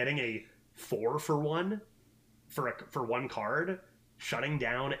 Getting a 4-for-1 for one card, shutting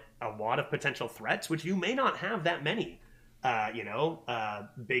down a lot of potential threats, which you may not have that many,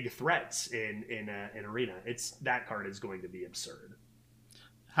 big threats in Arena. That card is going to be absurd.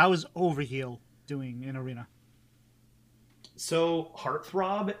 How is Overheal doing in Arena? So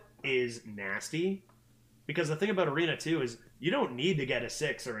Heartthrob is nasty, because the thing about Arena too is you don't need to get a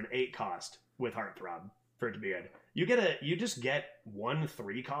 6 or an 8 cost with Heartthrob for it to be good. You just get 1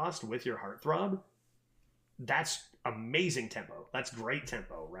 3 cost with your Heartthrob. That's amazing tempo. That's great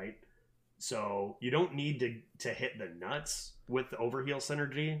tempo, right? So you don't need to hit the nuts with Overheal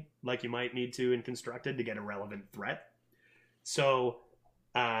synergy like you might need to in Constructed to get a relevant threat. So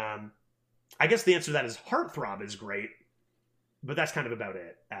I guess the answer to that is Heartthrob is great, but that's kind of about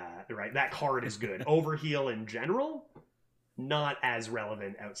it, right? That card is good. Overheal in general, not as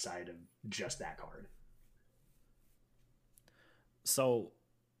relevant outside of just that card. So,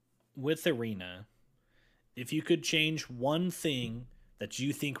 with Arena, if you could change one thing that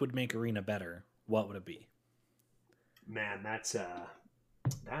you think would make Arena better, what would it be? Man, that's a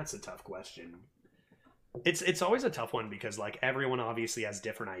tough question. It's always a tough one because, like, everyone obviously has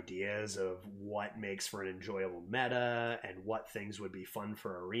different ideas of what makes for an enjoyable meta and what things would be fun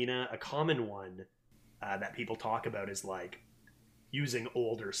for Arena. A common one that people talk about is, like, using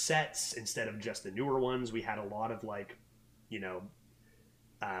older sets instead of just the newer ones. We had a lot of, like,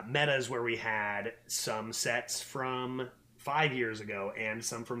 metas where we had some sets from 5 years ago and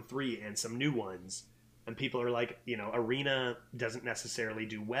some from 3 and some new ones. And people are like, Arena doesn't necessarily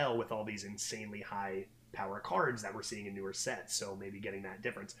do well with all these insanely high power cards that we're seeing in newer sets. So maybe getting that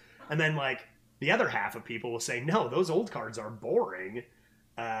difference. And then, like, the other half of people will say, no, those old cards are boring.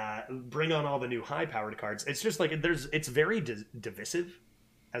 Bring on all the new high powered cards. It's just like, it's very divisive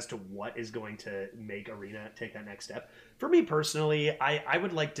as to what is going to make Arena take that next step. For me personally, I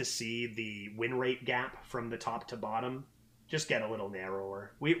would like to see the win rate gap from the top to bottom just get a little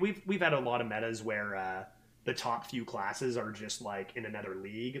narrower. We've had a lot of metas where the top few classes are just like in another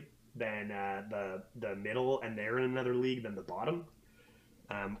league than the middle, and they're in another league than the bottom.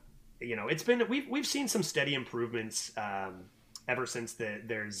 It's been we've seen some steady improvements ever since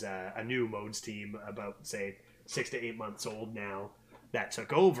there's a new modes team about, say, 6 to 8 months old now that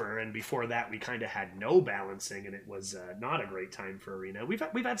took over, and before that we kind of had no balancing, and it was not a great time for Arena. We've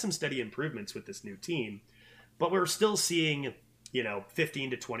had some steady improvements with this new team, but we're still seeing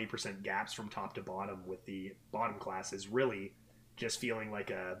 15 to 20% gaps from top to bottom, with the bottom classes really just feeling like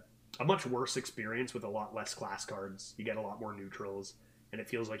a much worse experience with a lot less class cards. You get a lot more neutrals, and it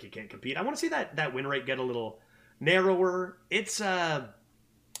feels like you can't compete. I want to see that win rate get a little narrower. It's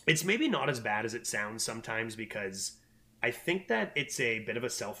maybe not as bad as it sounds sometimes, because I think that it's a bit of a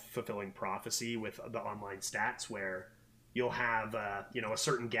self-fulfilling prophecy with the online stats, where you'll have a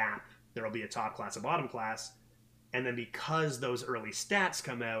certain gap. There'll be a top class, a bottom class, and then because those early stats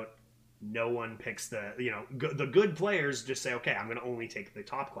come out, no one picks the good players just say, okay, I'm going to only take the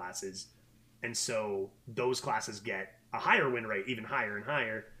top classes, and so those classes get a higher win rate, even higher and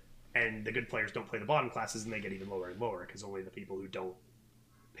higher, and the good players don't play the bottom classes, and they get even lower and lower because only the people who don't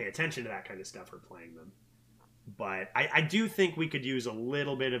pay attention to that kind of stuff are playing them. But I do think we could use a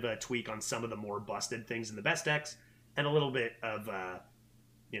little bit of a tweak on some of the more busted things in the best decks, and a little bit of a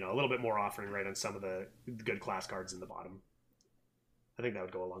little bit more offering right on some of the good class cards in the bottom. I think that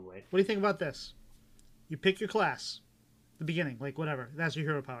would go a long way. What do you think about this? You pick your class, the beginning, like whatever. That's your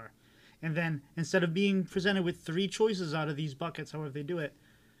hero power. And then instead of being presented with 3 choices out of these buckets, however they do it,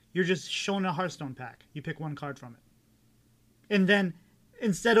 you're just shown a Hearthstone pack. You pick 1 card from it. And then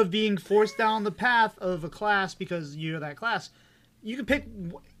instead of being forced down the path of a class because you're that class, you can pick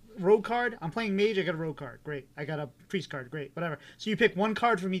rogue card. I'm playing mage, I got a rogue card. Great. I got a priest card. Great. Whatever. So you pick 1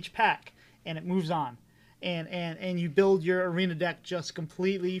 card from each pack, and it moves on. And you build your arena deck just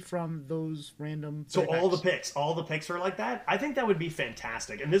completely from those random. So all the picks are like that. I think that would be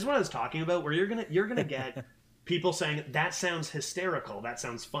fantastic. And this is what I was talking about, where you're gonna get people saying that sounds hysterical, that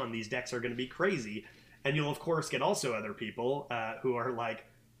sounds fun. These decks are gonna be crazy, and you'll of course get also other people who are like,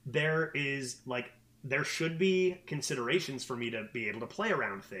 there should be considerations for me to be able to play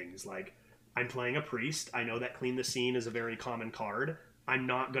around things. Like, I'm playing a priest. I know that Clean the Scene is a very common card. I'm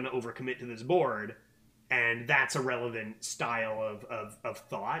not gonna overcommit to this board. And that's a relevant style of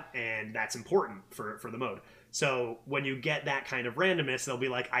thought, and that's important for the mode. So when you get that kind of randomness, they'll be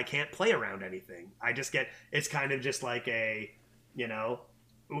like, I can't play around anything. It's kind of just like a,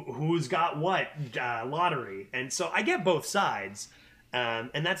 who's got what lottery. And so I get both sides.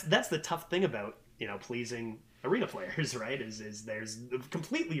 And that's the tough thing about, pleasing arena players, right? Is there's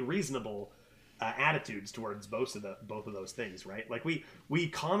completely reasonable attitudes towards both of those things, right? Like we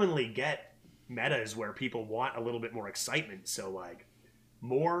commonly get metas where people want a little bit more excitement, so like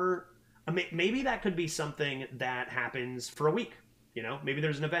maybe that could be something that happens for a week. Maybe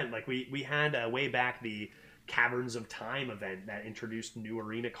there's an event like we had way back the Caverns of Time event that introduced new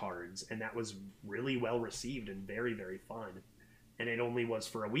arena cards, and that was really well received and very, very fun, and it only was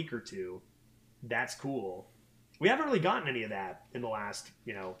for a week or two. That's cool. We haven't really gotten any of that in the last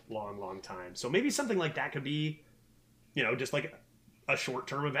long time, so maybe something like that could be just like a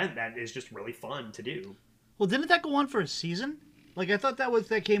short-term event that is just really fun to do. Well, didn't that go on for a season? Like, I thought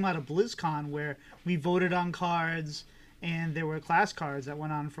that came out of BlizzCon, where we voted on cards, and there were class cards that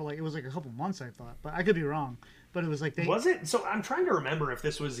went on for it was like a couple months, I thought, but I could be wrong. But it was like was it? So I'm trying to remember if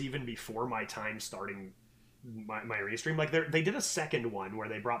this was even before my time starting my arena stream. Like, they did a second one where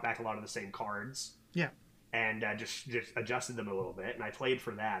they brought back a lot of the same cards. Yeah. And just adjusted them a little bit, and I played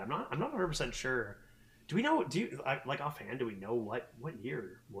for that. I'm not 100% sure. Do we know? Like offhand? Do we know what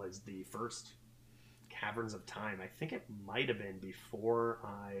year was the first Caverns of Time? I think it might have been before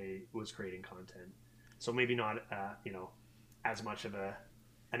I was creating content, so maybe not as much of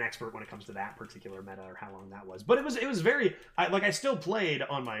an expert when it comes to that particular meta or how long that was. But it was very I still played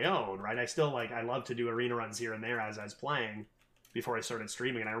on my own, right? I still I love to do arena runs here and there as I was playing before I started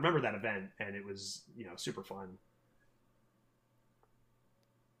streaming, and I remember that event, and it was super fun.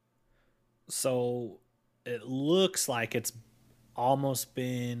 So it looks like it's almost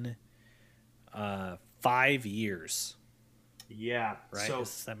been 5 years. Yeah. Right? So,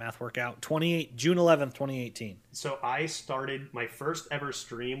 does that math work out? June 11th, 2018. So I started, my first ever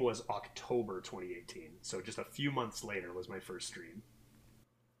stream was October 2018. So just a few months later was my first stream.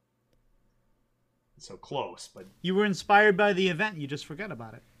 So close, but... You were inspired by the event, you just forget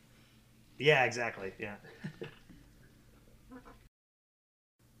about it. Yeah, exactly. Yeah.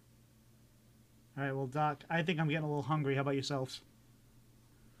 All right, well, Doc, I think I'm getting a little hungry. How about yourselves?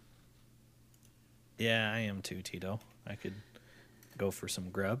 Yeah, I am too, Tito. I could go for some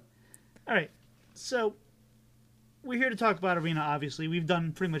grub. All right, so we're here to talk about Arena, obviously. We've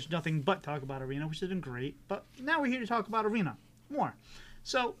done pretty much nothing but talk about Arena, which has been great. But now we're here to talk about Arena more.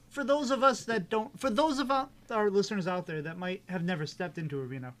 So for those of us that don't, for those of our listeners out there that might have never stepped into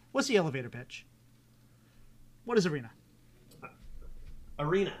Arena, what's the elevator pitch? What is Arena?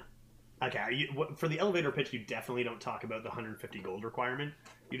 Arena. Okay, for the elevator pitch, you definitely don't talk about the 150 gold requirement.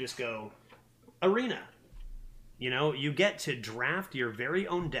 You just go, Arena. You get to draft your very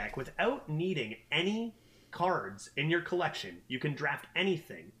own deck without needing any cards in your collection. You can draft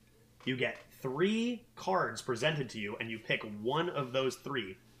anything. You get 3 cards presented to you, and you pick one of those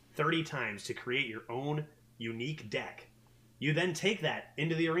 3 30 times to create your own unique deck. You then take that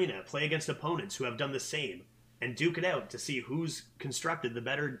into the arena, play against opponents who have done the same, and duke it out to see who's constructed the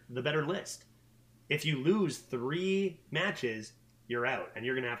better list. If you lose 3 matches, you're out, and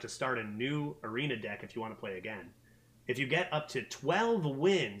you're going to have to start a new arena deck if you want to play again. If you get up to 12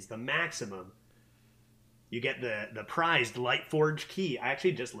 wins, the maximum, you get the prized Lightforged key. I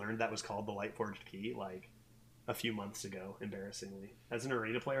actually just learned that was called the Lightforged key, a few months ago, embarrassingly. As an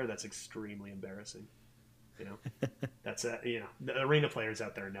Arena player, that's extremely embarrassing. You know, that's the Arena players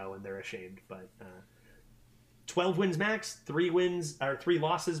out there know, and they're ashamed. But 12 wins max, 3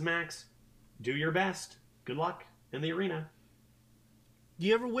 losses max. Do your best. Good luck in the Arena. Do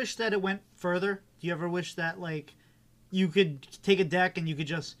you ever wish that it went further? Do you ever wish that like you could take a deck and you could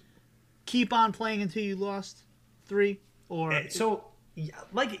just keep on playing until you lost 3? Or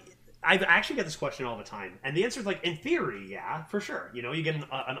like I've actually get this question all the time, and the answer is like in theory, yeah, for sure. You know, you get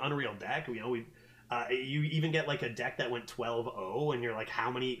an Unreal deck. You know, you even get like a deck that went 12-0, and you're like, how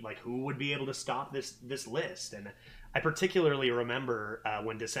many, like, who would be able to stop this list? And I particularly remember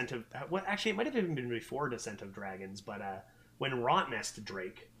when Descent of actually it might have even been before Descent of Dragons, but when Rotnest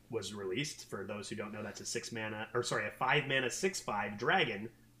Drake was released. For those who don't know, that's a 5-mana 6/5 dragon.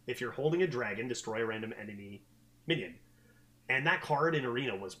 If you're holding a dragon, destroy a random enemy minion. And that card in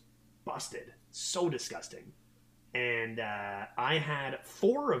Arena was busted. So disgusting. And I had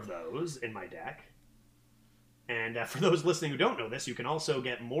 4 of those in my deck. And for those listening who don't know this, you can also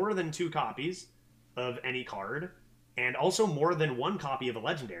get more than 2 copies of any card, and also more than 1 copy of a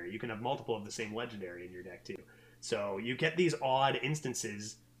legendary. You can have multiple of the same legendary in your deck too. So you get these odd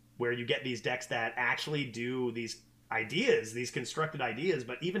instances where you get these decks that actually do these ideas, these constructed ideas,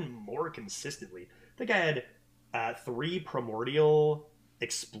 but even more consistently. I think I had 3 Primordial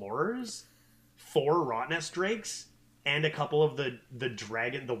Explorers, 4 Rotnest Drakes, and a couple of the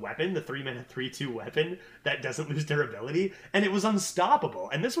dragon, the weapon, the 3-mana 3/2 weapon that doesn't lose durability, and it was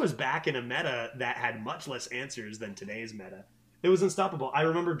unstoppable. And this was back in a meta that had much less answers than today's meta. It was unstoppable. I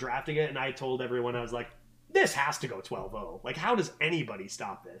remember drafting it, and I told everyone, I was like, this has to go 12-0. Like, how does anybody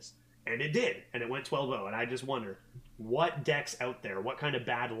stop this? And it did, and it went 12-0. And I just wonder, what decks out there, what kind of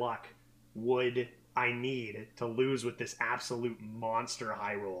bad luck would I need to lose with this absolute monster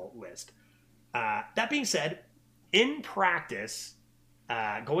high roll list? That being said, in practice,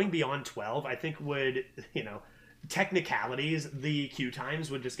 going beyond 12, I think would, technicalities, the queue times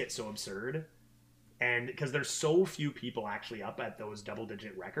would just get so absurd. And because there's so few people actually up at those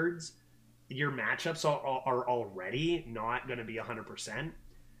double-digit records, your matchups are already not going to be 100%.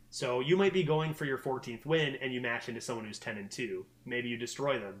 So you might be going for your 14th win, and you match into someone who's 10-2. Maybe you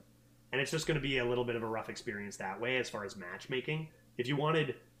destroy them. And it's just going to be a little bit of a rough experience that way as far as matchmaking. If you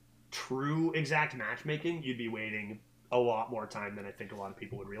wanted true exact matchmaking, you'd be waiting a lot more time than I think a lot of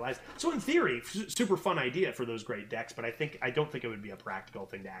people would realize. So in theory, super fun idea for those great decks, but I don't think it would be a practical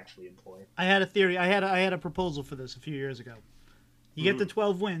thing to actually employ. I had a theory. I had a proposal for this a few years ago. You get the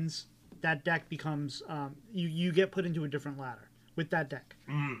 12 wins, that deck becomes you get put into a different ladder with that deck.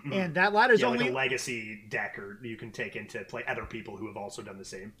 Mm-hmm. And that ladder's only like a legacy deck, or you can take into play other people who have also done the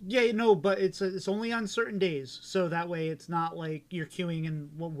same. Yeah, no, but it's only on certain days, so that way it's not like you're queuing and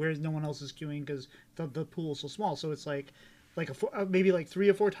where no one else is queuing because the pool is so small. So it's like maybe like 3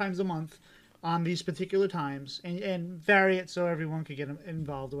 or 4 times a month on these particular times, and vary it so everyone could get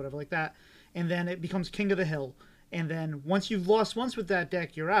involved or whatever like that. And then it becomes King of the Hill. And then once you've lost once with that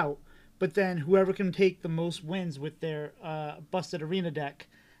deck, you're out. But then whoever can take the most wins with their busted Arena deck,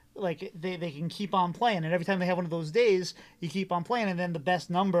 like they can keep on playing. And every time they have one of those days, you keep on playing. And then the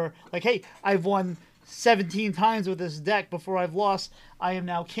best number, like, hey, I've won 17 times with this deck before I've lost. I am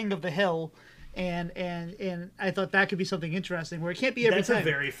now King of the Hill. And I thought that could be something interesting where it can't be every time. That's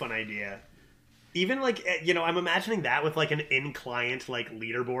a very fun idea. Even like, I'm imagining that with like an in-client like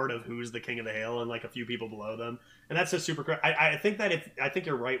leaderboard of who's the King of the Hill and like a few people below them. And that's just super. I think that I think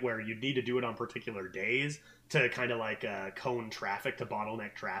you're right where you need to do it on particular days to kind of like cone traffic, to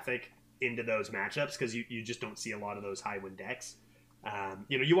bottleneck traffic into those matchups, because you just don't see a lot of those high win decks.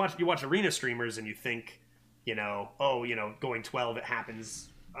 You watch Arena streamers and you think, going 12 it happens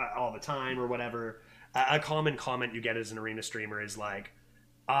all the time or whatever. A common comment you get as an Arena streamer is like,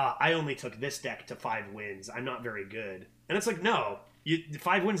 I only took this deck to 5 wins. I'm not very good. And it's like, no,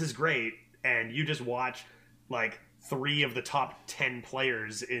 5 wins is great, and you just watch like 3 of the top 10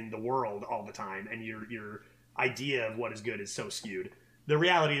 players in the world all the time, and your idea of what is good is so skewed. The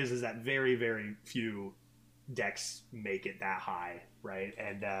reality is that very, very few decks make it that high, right?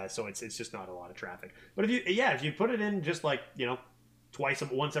 And so it's just not a lot of traffic. But if you put it in just like,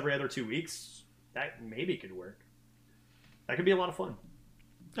 once every other 2 weeks, that maybe could work. That could be a lot of fun.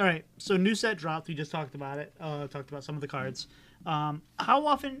 All right, so new set dropped. We just talked about it. Talked about some of the cards. How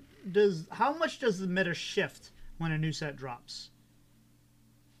much does the meta shift when a new set drops?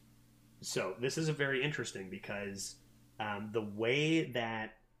 So this is very interesting because the way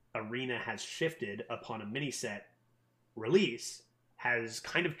that Arena has shifted upon a mini set release has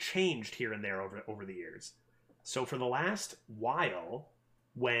kind of changed here and there over the years. So for the last while,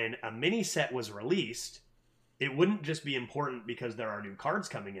 when a mini set was released, it wouldn't just be important because there are new cards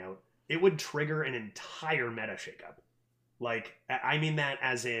coming out. It would trigger an entire meta shakeup. Like, I mean that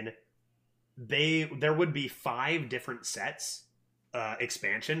as in there would be 5 different sets,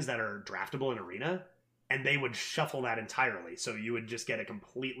 expansions that are draftable in Arena, and they would shuffle that entirely. So you would just get a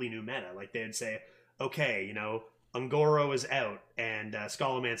completely new meta. Like, they'd say, okay, you know, Ungoro is out, and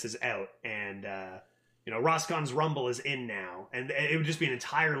Scholomance is out, and you know, Roscon's Rumble is in now, and it would just be an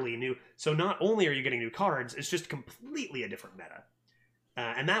entirely new. So not only are you getting new cards, it's just completely a different meta,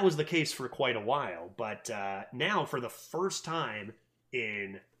 and that was the case for quite a while. But now, for the first time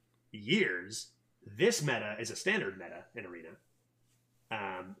in years, this meta is a standard meta in Arena,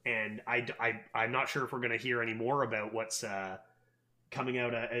 and I'm not sure if we're going to hear any more about what's coming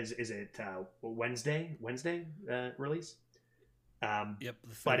out. Is it Wednesday release? Yep.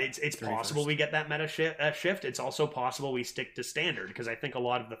 But it's possible we get that meta shift. It's also possible we stick to standard, because I think a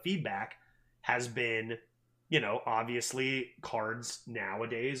lot of the feedback has been, you know, obviously cards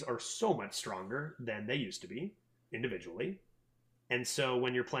nowadays are so much stronger than they used to be individually. And so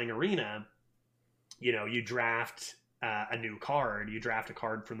when you're playing Arena, you know, you draft a new card, you draft a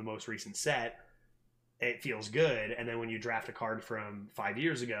card from the most recent set, it feels good. And then when you draft a card from 5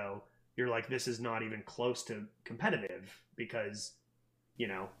 years ago, you're like, this is not even close to competitive, because, you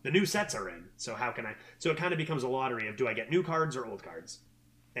know, the new sets are in. So how can I? So it kind of becomes a lottery of, do I get new cards or old cards?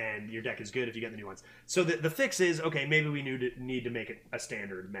 And your deck is good if you get the new ones. So the fix is, okay, maybe we need to make it a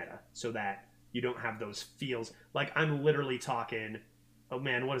standard meta so that you don't have those feels. Like, I'm literally talking, oh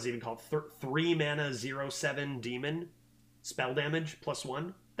man, what is it even called? 3 mana 0/7 demon spell damage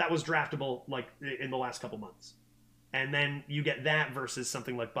 +1. That was draftable like in the last couple months. And then you get that versus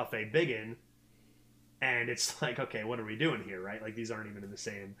something like Buffet Biggin, and it's like, okay, what are we doing here, right? Like, these aren't even in the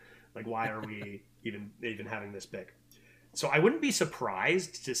same. Like, why are we even having this pick? So I wouldn't be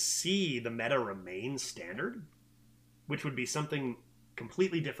surprised to see the meta remain standard, which would be something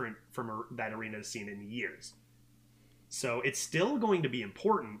completely different from that Arena has seen in years. So it's still going to be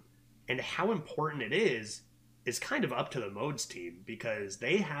important, and how important it is kind of up to the Modes team, because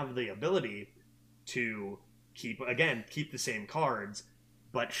they have the ability to keep the same cards,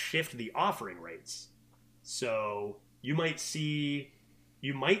 but shift the offering rates. So you might see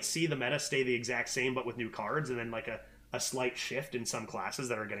the meta stay the exact same, but with new cards, and then like a slight shift in some classes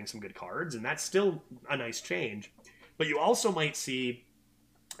that are getting some good cards, and that's still a nice change. But you also might see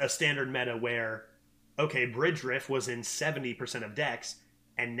a standard meta where, okay, Bridge Rift was in 70% of decks,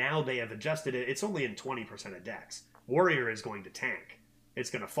 and now they have adjusted it. It's only in 20% of decks. Warrior is going to tank. It's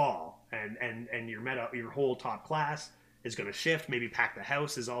going to fall, and your meta, your whole top class is going to shift. Maybe Pack the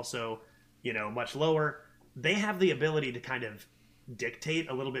House is also, you know, much lower. They have the ability to kind of dictate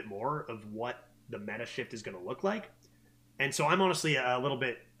a little bit more of what the meta shift is going to look like. And so I'm honestly a little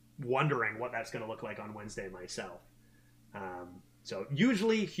bit wondering what that's going to look like on Wednesday myself. So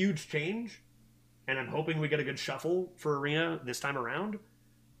usually huge change, and I'm hoping we get a good shuffle for Arena this time around.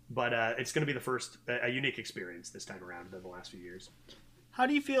 But it's going to be a unique experience this time around than the last few years. How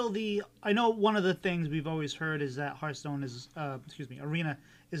do you feel I know one of the things we've always heard is that Arena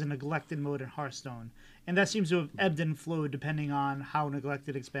is a neglected mode in Hearthstone. And that seems to have ebbed and flowed depending on how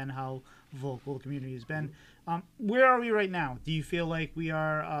neglected it's been, how vocal the community has been. Where are we right now? Do you feel like we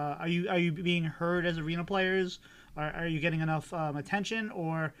are you being heard as Arena players? Are you getting enough attention,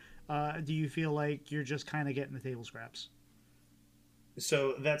 or do you feel like you're just kind of getting the table scraps?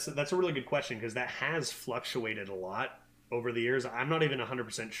 So that's a really good question, because that has fluctuated a lot over the years. I'm not even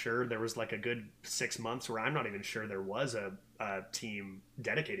 100% sure. There was like a good 6 months where I'm not even sure there was a team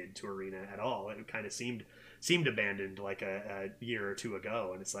dedicated to Arena at all. It kind of seemed abandoned like a year or two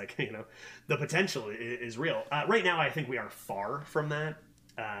ago, and it's like, you know, the potential is real. Right now, I think we are far from that.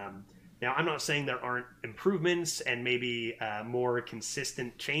 Now, I'm not saying there aren't improvements and maybe more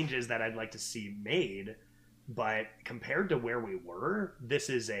consistent changes that I'd like to see made, but compared to where we were, this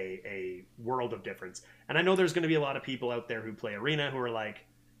is a world of difference. And I know there's going to be a lot of people out there who play Arena who are like,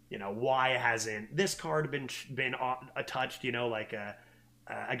 you know, why hasn't this card been touched? You know, like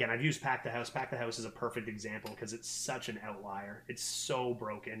again, I've used Pack the House. Pack the House is a perfect example because it's such an outlier. It's so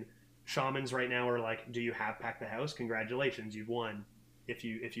broken. Shamans right now are like, do you have Pack the House? Congratulations, you've won. If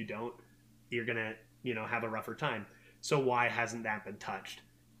you don't, you're gonna, you know, have a rougher time. So why hasn't that been touched?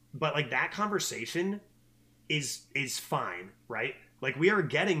 But like, that conversation is fine, right? Like, we are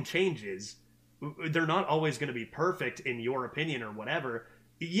getting changes. They're not always going to be perfect in your opinion or whatever.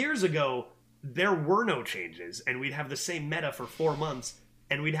 Years ago, there were no changes, and we'd have the same meta for 4 months,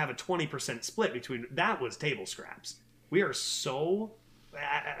 and we'd have a 20% split between. That was table scraps. We are so,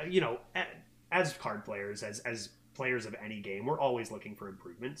 you know, as card players, as players of any game, we're always looking for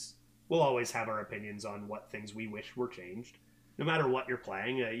improvements. we'll always have our opinions on what things we wish were changed. No matter what you're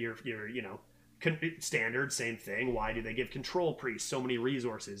playing, you're you know, standard, same thing. Why do they give control priests so many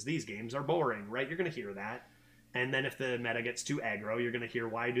resources? These games are boring, right? You're going to hear that. And then if the meta gets too aggro, you're going to hear,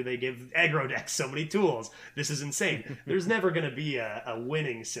 why do they give aggro decks so many tools? This is insane. There's never going to be a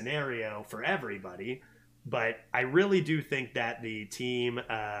winning scenario for everybody. But I really do think that the team,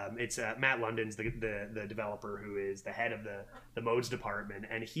 it's Matt London's the developer who is the head of the modes department,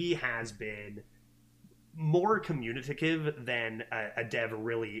 and he has been more communicative than a dev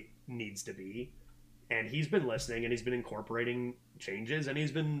really needs to be. And he's been listening, and he's been incorporating changes, and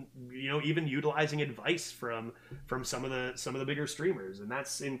he's been, you know, even utilizing advice from some of the bigger streamers, and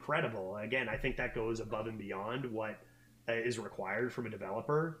that's incredible. Again, I think that goes above and beyond what is required from a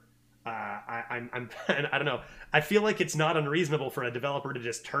developer. I don't know. I feel like it's not unreasonable for a developer to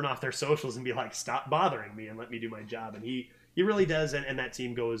just turn off their socials and be like, "Stop bothering me and let me do my job." And he really does, and that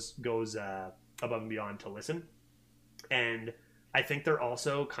team goes above and beyond to listen. And I think they're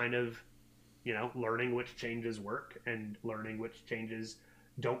also kind of, you know, learning which changes work and learning which changes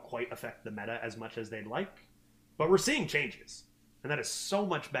don't quite affect the meta as much as they'd like. But we're seeing changes, and that is so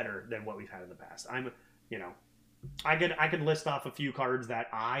much better than what we've had in the past. I could list off a few cards that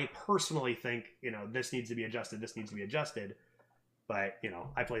I personally think, you know, this needs to be adjusted, this needs to be adjusted. But, you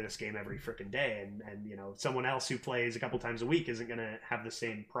know, I play this game every freaking day, and you know, someone else who plays a couple times a week isn't going to have the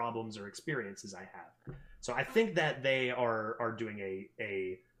same problems or experiences I have. So I think that they are doing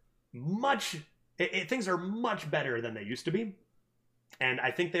a much things are much better than they used to be, and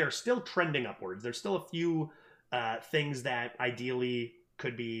I think they are still trending upwards. There's still a few things that ideally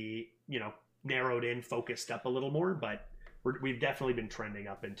could be, you know, narrowed in, focused up a little more, but we've definitely been trending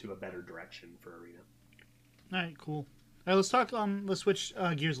up into a better direction for Arena. All right, cool. All right, let's talk. Let's switch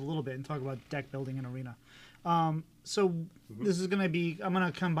gears a little bit and talk about deck building in Arena. So this is going to be. I'm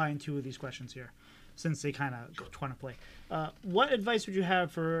going to combine two of these questions here, since they kind of want to play. What advice would you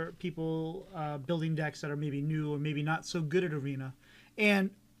have for people building decks that are maybe new or maybe not so good at Arena? And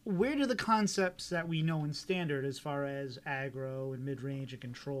where do the concepts that we know in Standard, as far as aggro and mid-range and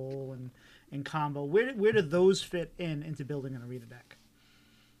control and combo, where do those fit into building an Arena deck?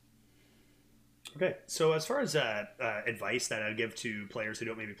 Okay, so as far as advice that I'd give to players who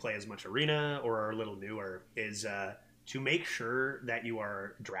don't maybe play as much Arena or are a little newer is to make sure that you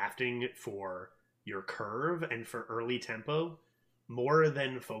are drafting for your curve and for early tempo more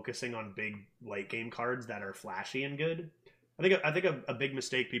than focusing on big late game cards that are flashy and good. I think a big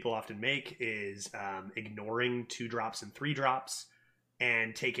mistake people often make is ignoring 2-drops and 3-drops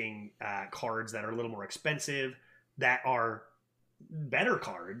and taking cards that are a little more expensive that are better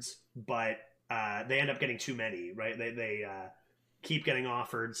cards, but they end up getting too many, right? They keep getting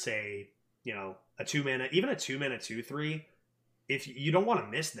offered, say, you know, a 2-mana, even a 2-mana 2/3. If you don't want to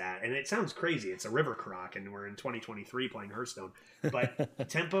miss that, and it sounds crazy, it's a River Croc, and we're in 2023 playing Hearthstone, but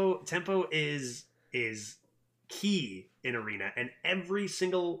tempo is key in Arena, and every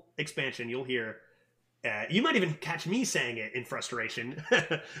single expansion you'll hear, you might even catch me saying it in frustration,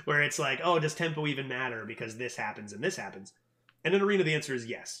 where it's like, oh, does tempo even matter because this happens and this happens? And in Arena, the answer is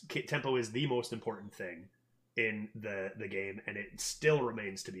yes. Tempo is the most important thing in the game, and it still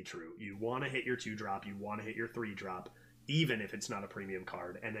remains to be true. You want to hit your 2-drop, you want to hit your 3-drop, even if it's not a premium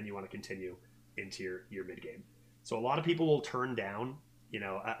card, and then you want to continue into your mid-game. So a lot of people will turn down, you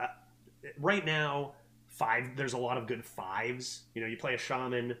know, right now, there's a lot of good 5s. You know, you play a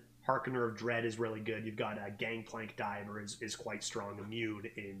Shaman, Harkener of Dread is really good. You've got a Gangplank Diver is quite strong. Immune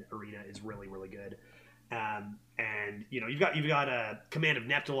in Arena is really, really good. And, you know, you've got a Command of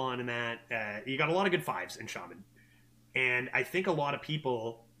Neptulon in that. You got a lot of good 5s in Shaman. And I think a lot of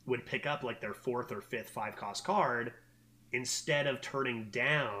people would pick up like their 4th or 5th 5-cost card instead of turning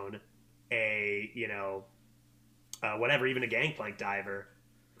down a, you know, whatever, even a Gangplank Diver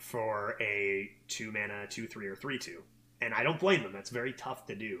for a 2-mana 2/3 or 3/2. And I don't blame them. That's very tough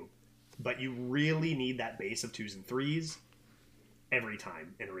to do. But you really need that base of 2s and 3s every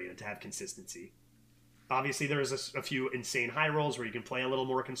time in Arena to have consistency. Obviously, there's a few insane high rolls where you can play a little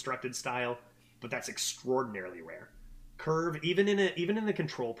more constructed style, but that's extraordinarily rare. Curve, even in the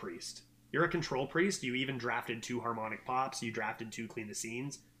Control Priest. You're a Control Priest, you even drafted 2 Harmonic Pops, you drafted 2 Clean the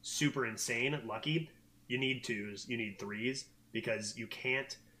Scenes. Super insane, lucky. You need 2s, you need 3s, because you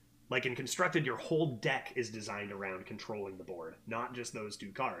can't... Like in Constructed, your whole deck is designed around controlling the board, not just those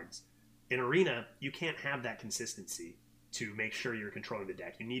 2 cards. In Arena, you can't have that consistency to make sure you're controlling the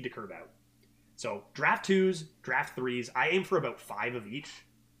deck. You need to curve out. So draft 2s, draft 3s. I aim for about 5 of each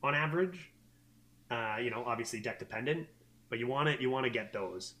on average. You know, obviously deck dependent, but you want to get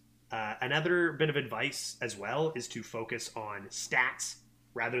those. Another bit of advice as well is to focus on stats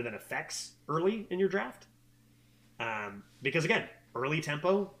rather than effects early in your draft. Because again, early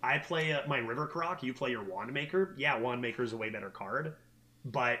tempo, I play my River Croc, you play your Wand Maker. Yeah, Wand Maker is a way better card,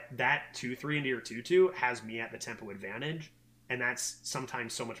 but that 2/3 into your 2/2 has me at the tempo advantage, and that's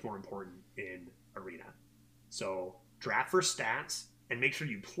sometimes so much more important in Arena. So draft for stats, and make sure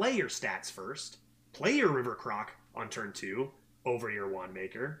you play your stats first. Play your River Croc on turn 2 over your Wand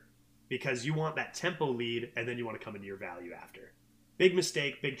Maker, because you want that tempo lead, and then you want to come into your value after. Big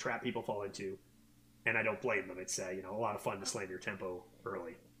mistake, big trap people fall into, and I don't blame them. It's a lot of fun to slam your tempo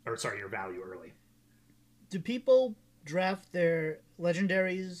early, or sorry, your value early. Do people draft their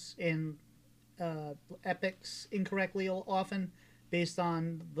legendaries in epics incorrectly often, based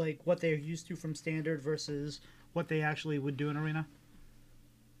on like what they're used to from standard versus what they actually would do in Arena?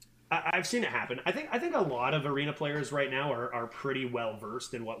 I've seen it happen. I think a lot of Arena players right now are pretty well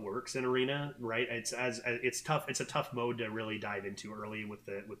versed in what works in Arena. Right? It's tough. It's a tough mode to really dive into early with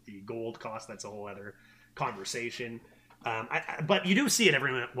the gold cost. That's a whole other conversation. But you do see it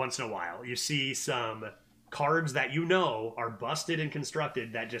every once in a while. You see some cards that are busted and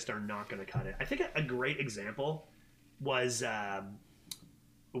constructed that just are not going to cut it. I think a great example was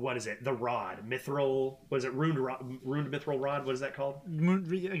what is it? The Rod, Mithril. Was it Ruined Mithril Rod? What is that called?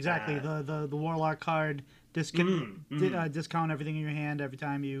 Exactly. The Warlock card discount everything in your hand every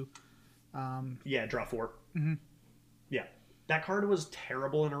time you. Draw 4. Mm-hmm. Yeah, that card was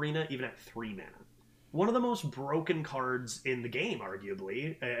terrible in Arena, even at 3 mana. One of the most broken cards in the game,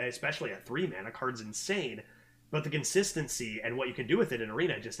 arguably, especially at 3 mana. Card's insane, but the consistency and what you can do with it in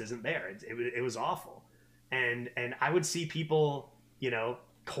Arena just isn't there. It was awful, and I would see people,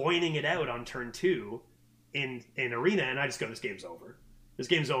 coining it out on turn 2 in Arena, and I just go, this game's over. This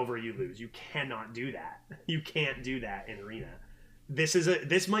game's over, you lose. You cannot do that. You can't do that in Arena.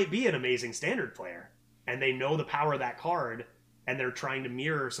 This might be an amazing standard player, and they know the power of that card, and they're trying to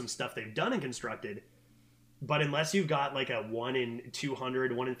mirror some stuff they've done in Constructed, but unless you've got like a 1 in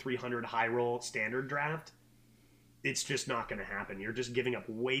 200, 1 in 300 high roll standard draft, it's just not going to happen. You're just giving up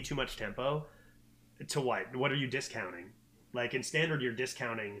way too much tempo to what? What are you discounting? Like in standard, you're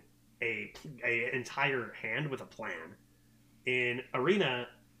discounting a entire hand with a plan. In Arena,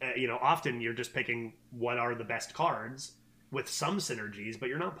 often you're just picking what are the best cards with some synergies, but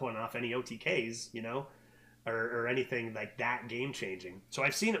you're not pulling off any OTKs, or anything like that game changing. So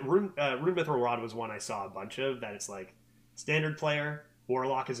I've seen it. Ruined Mithril Rod was one I saw a bunch of. That it's like standard player.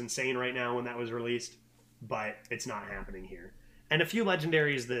 Warlock is insane right now when that was released, but it's not happening here. And a few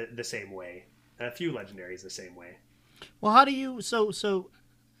legendaries the same way. Well, how do you so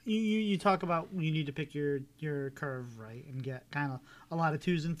you talk about you need to pick your curve right and get kind of a lot of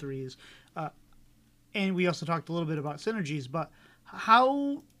 2s and 3s, and we also talked a little bit about synergies. But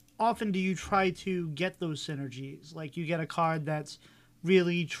how often do you try to get those synergies? Like you get a card that's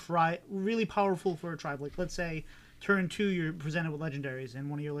really powerful for a tribe. Like let's say turn 2 you're presented with legendaries, and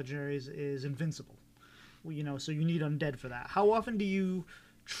one of your legendaries is invincible. So you need undead for that. How often do you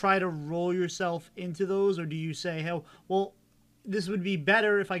try to roll yourself into those, or do you say, hey, well, this would be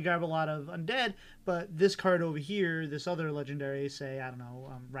better if I grab a lot of undead, but this card over here, this other legendary, say, I don't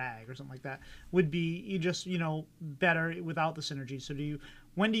know, Rag or something like that, would be better without the synergy. So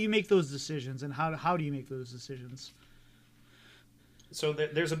when do you make those decisions, and how do you make those decisions? So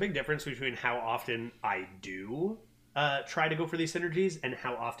there's a big difference between how often I do try to go for these synergies and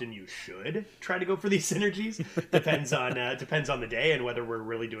how often you should try to go for these synergies. Depends on the day and whether we're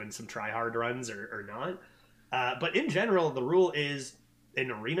really doing some try hard runs or not. But in general, the rule is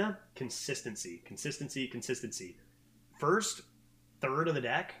in Arena, consistency. First third of the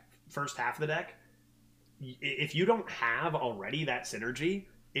deck, first half of the deck, if you don't have already that synergy,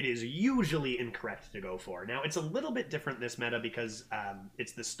 it is usually incorrect to go for. Now, it's a little bit different this meta because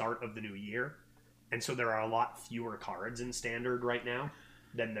it's the start of the new year. And so there are a lot fewer cards in Standard right now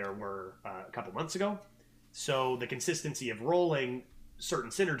than there were a couple months ago. So the consistency of rolling certain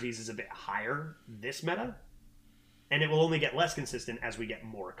synergies is a bit higher this meta. And it will only get less consistent as we get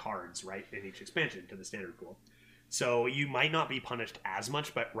more cards, right, in each expansion to the Standard pool. So you might not be punished as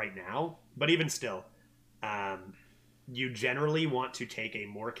much right now, but even still, you generally want to take a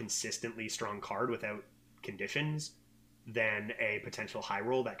more consistently strong card without conditions than a potential high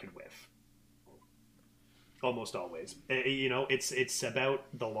roll that could whiff. Almost always. It's about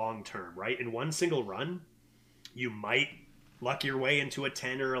the long term, right? In one single run, you might luck your way into a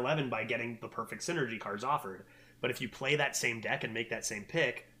 10 or 11 by getting the perfect synergy cards offered. But if you play that same deck and make that same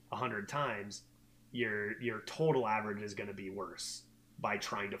pick 100 times, your total average is going to be worse by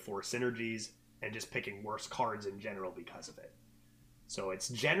trying to force synergies and just picking worse cards in general because of it. So it's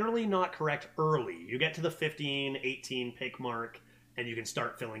generally not correct early. You get to the 15, 18 pick mark, and you can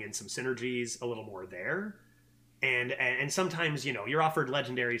start filling in some synergies a little more there. And sometimes, you know, you're offered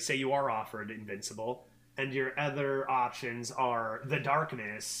legendary, say you are offered invincible, and your other options are the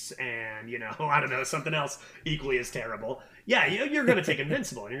darkness and, you know, I don't know, something else equally as terrible. Yeah, you're going to take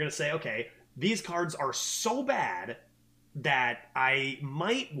invincible, and you're going to say, okay, these cards are so bad that I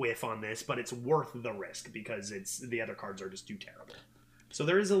might whiff on this, but it's worth the risk because the other cards are just too terrible. So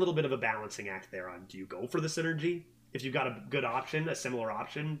there is a little bit of a balancing act there on, do you go for the synergy? If you've got a good option, a similar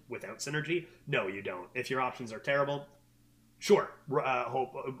option without synergy, no, you don't. If your options are terrible, sure,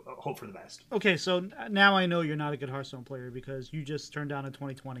 hope for the best. Okay, so now I know you're not a good Hearthstone player because you just turned down a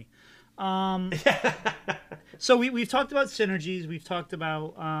 2020. So we've talked about synergies. We've talked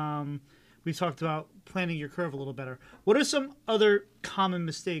about planning your curve a little better. What are some other common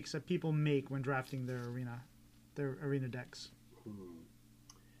mistakes that people make when drafting their arena decks?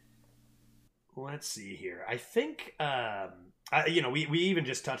 Let's see here. I think, we even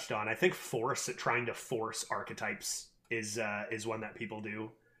just touched on, I think trying to force archetypes is one that people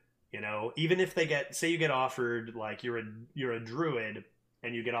do. You know, even if say you get offered, like you're a druid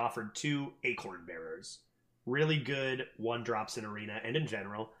and you get offered 2 acorn bearers. Really good 1-drops in arena and in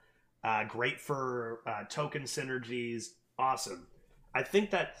general. Great for token synergies. Awesome. I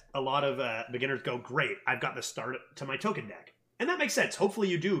think that a lot of beginners go, great, I've got the start to my token deck. And that makes sense. Hopefully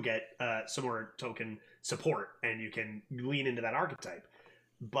you do get some more token support and you can lean into that archetype.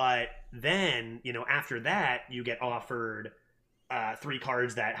 But then, you know, after that, you get offered 3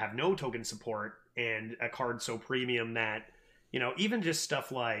 cards that have no token support and a card so premium that, you know, even just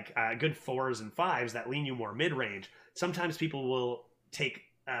stuff like good 4s and 5s that lean you more mid-range. Sometimes people will take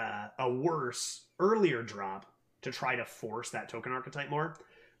a worse earlier drop to try to force that token archetype more.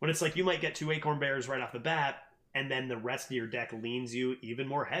 When it's like you might get 2 acorn bears right off the bat, and then the rest of your deck leans you even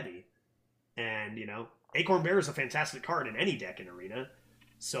more heavy. And, you know, Acorn Bear is a fantastic card in any deck in Arena.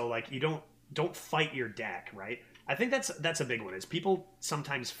 So, like, you don't fight your deck, right? I think that's a big one, is people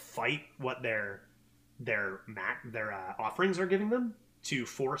sometimes fight what their offerings are giving them to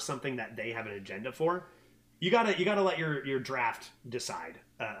force something that they have an agenda for. You gotta let your draft decide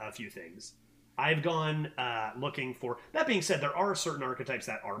a few things. I've gone looking for... That being said, there are certain archetypes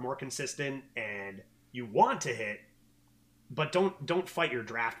that are more consistent and you want to hit, but don't fight your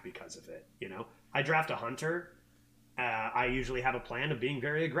draft because of it. You know, I draft a hunter. I usually have a plan of being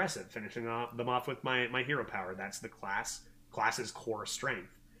very aggressive, finishing them off with my hero power. That's the class's core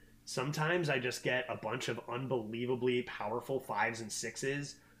strength. Sometimes I just get a bunch of unbelievably powerful 5s and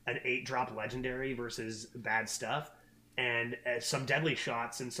 6s, an 8-drop legendary versus bad stuff, and some deadly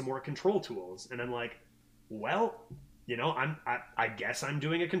shots and some more control tools. And I'm like, well, you know, I guess I'm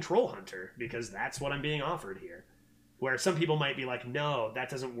doing a control hunter because that's what I'm being offered here. Where some people might be like, no, that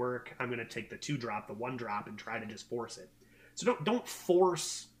doesn't work. I'm going to take the 2-drop, the 1-drop, and try to just force it. So don't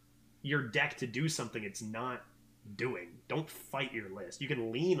force your deck to do something it's not doing. Don't fight your list. You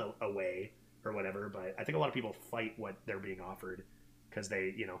can lean away or whatever, but I think a lot of people fight what they're being offered because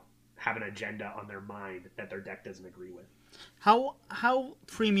they, you know, have an agenda on their mind that their deck doesn't agree with. How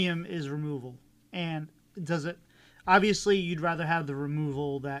premium is removal? And does it... Obviously, you'd rather have the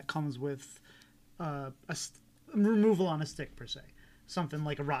removal that comes with removal on a stick, per se. Something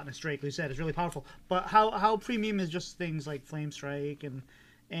like a Rottenness Drake, like you said, is really powerful. But how premium is just things like Flame Strike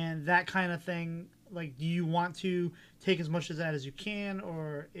and that kind of thing? Like, do you want to take as much of that as you can,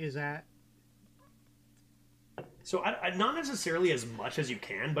 or is that... So, I not necessarily as much as you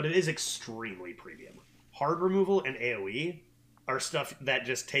can, but it is extremely premium. Hard removal and AoE are stuff that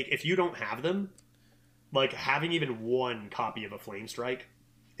just take... If you don't have them... Like, having even 1 copy of a Flame Strike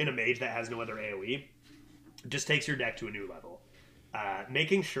in a mage that has no other AoE just takes your deck to a new level.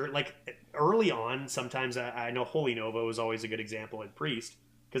 Making sure, like, early on, sometimes I know Holy Nova is always a good example in Priest,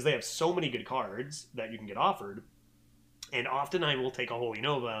 because they have so many good cards that you can get offered, and often I will take a Holy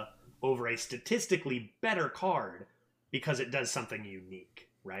Nova over a statistically better card because it does something unique,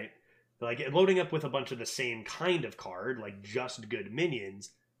 right? Like, loading up with a bunch of the same kind of card, like just good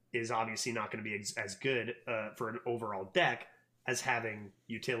minions, is obviously not going to be as good for an overall deck as having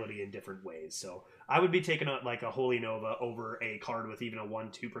utility in different ways. So I would be taking a Holy Nova over a card with even a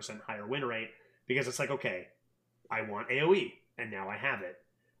 1-2% higher win rate, because it's like, okay, I want AoE, and now I have it.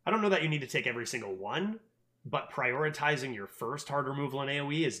 I don't know that you need to take every single one, but prioritizing your first hard removal in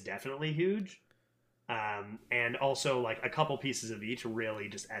AoE is definitely huge. And also, like, a couple pieces of each really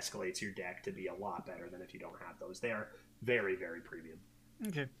just escalates your deck to be a lot better than if you don't have those. They are very, very premium.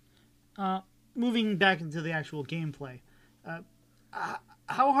 Okay. Moving back into the actual gameplay,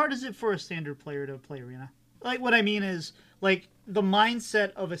 how hard is it for a standard player to play Arena? Like, what I mean is, like, the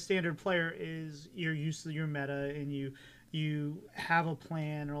mindset of a standard player is you're used to your meta and you you have a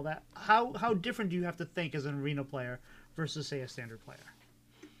plan and all that. How different do you have to think as an arena player versus, say, a standard player?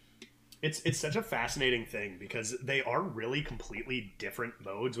 It's such a fascinating thing because they are really completely different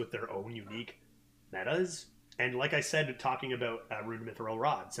modes with their own unique metas. And like I said, talking about Rune Mithril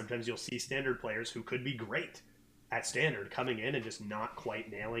Rod, sometimes you'll see standard players who could be great at standard coming in and just not quite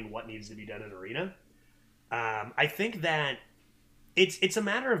nailing what needs to be done in arena. I think that it's a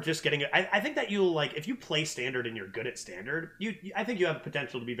matter of just getting it. I think that you'll like if you play standard and you're good at standard, I think you have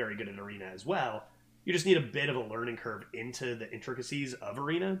potential to be very good in arena as well. You just need a bit of a learning curve into the intricacies of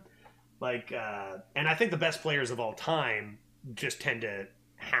arena. And I think the best players of all time just tend to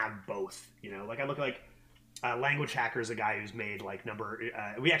have both. Like I look like Language Hacker is a guy who's made like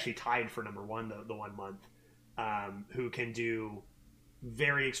we actually tied for number one the 1 month, who can do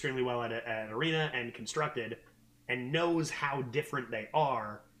very extremely well at arena and constructed, and knows how different they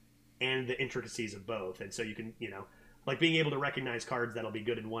are and the intricacies of both. And so you can like being able to recognize cards that'll be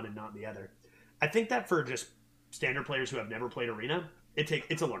good in one and not in the other. I think that for just standard players who have never played arena,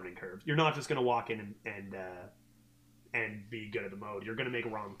 it's a learning curve. You're not just going to walk in and be good at the mode. You're going to make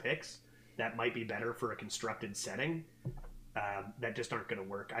wrong picks that might be better for a constructed setting that just aren't going to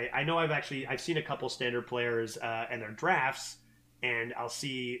work. I know I've seen a couple standard players and their drafts, and I'll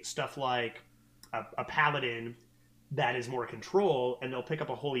see stuff like a paladin that is more control, and they'll pick up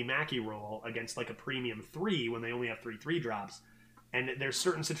a Holy Mackie roll against like a premium 3 when they only have 3/3 drops. And there's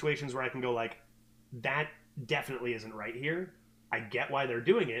certain situations where I can go like, that definitely isn't right here. I get why they're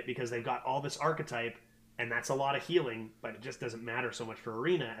doing it because they've got all this archetype, and that's a lot of healing, but it just doesn't matter so much for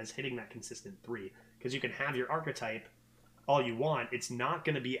arena as hitting that consistent 3. Because you can have your archetype all you want. It's not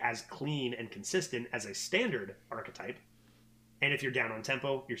going to be as clean and consistent as a standard archetype. And if you're down on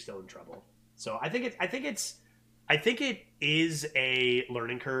tempo, you're still in trouble. So I think it is a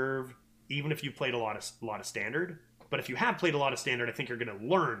learning curve, even if you've played a lot of standard. But if you have played a lot of standard, I think you're going to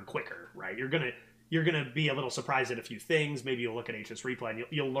learn quicker, right? You're gonna be a little surprised at a few things. Maybe you'll look at HS Replay and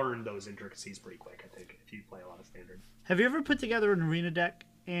you'll learn those intricacies pretty quick, I think, if you play a lot of standard. Have you ever put together an arena deck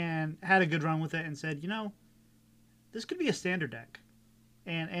and had a good run with it and said, this could be a standard deck,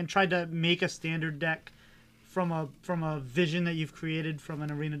 and tried to make a standard deck from a vision that you've created from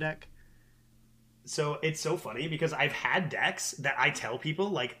an arena deck? So it's so funny because I've had decks that I tell people,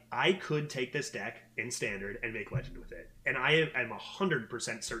 like, I could take this deck in standard and make legend with it. And I am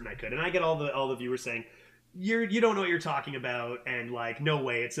 100% certain I could. And I get all the viewers saying, you don't know what you're talking about, and like, no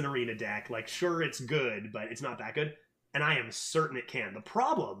way, it's an arena deck. Like, sure, it's good, but it's not that good. And I am certain it can. The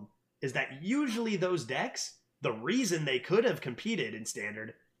problem is that usually those decks, the reason they could have competed in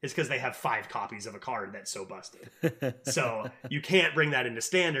standard is because they have 5 copies of a card that's so busted. So you can't bring that into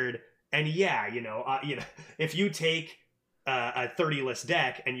standard. And yeah, if you take a 30 list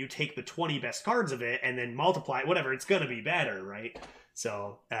deck and you take the 20 best cards of it and then multiply it, whatever, it's going to be better, right?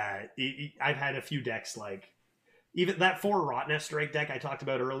 So I've had a few decks like even that 4 Rotnest Strike deck I talked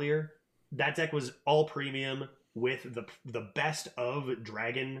about earlier. That deck was all premium with the best of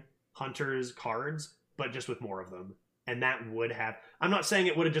Dragon Hunters cards, but just with more of them. And that would have, I'm not saying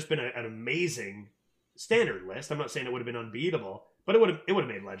it would have just been an amazing standard list. I'm not saying it would have been unbeatable. But it would have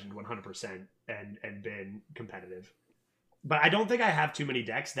made Legend 100% and been competitive. But I don't think I have too many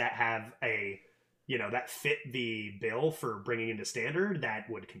decks that have that fit the bill for bringing into standard that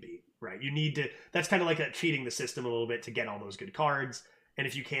would compete, right? You need to. That's kind of like cheating the system a little bit to get all those good cards. And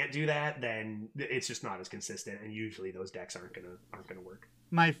if you can't do that, then it's just not as consistent. And usually those decks aren't gonna work.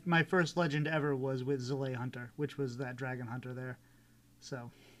 My first Legend ever was with Zillet Hunter, which was that Dragon Hunter there. So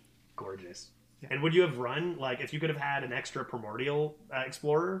gorgeous. Yeah. And would you have run, like, if you could have had an extra Primordial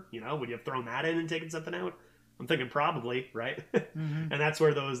Explorer, would you have thrown that in and taken something out? I'm thinking probably, right? Mm-hmm. And that's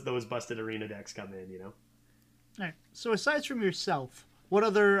where those busted arena decks come in, All right. So aside from yourself, what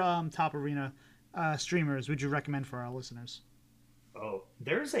other top arena streamers would you recommend for our listeners? Oh,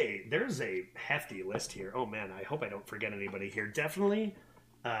 there's a hefty list here. Oh, man, I hope I don't forget anybody here. Definitely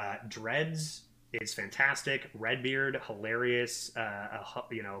Dreads is fantastic. Redbeard, hilarious,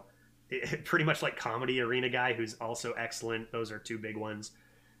 pretty much like comedy arena guy who's also excellent. Those are 2 big ones.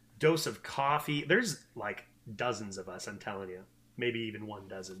 Dose of Coffee. There's like dozens of us, I'm telling you. Maybe even 1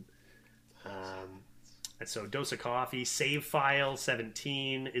 dozen. And so Dose of Coffee. Save File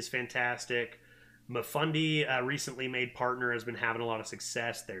 17 is fantastic. Mafundi, recently made partner, has been having a lot of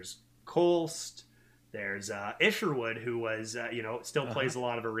success. There's Kolst. There's Isherwood, who was, still plays a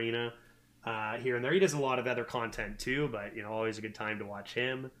lot of arena here and there. He does a lot of other content too, but, always a good time to watch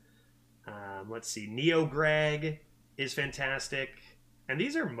him. Let's see. Neo Greg is fantastic. And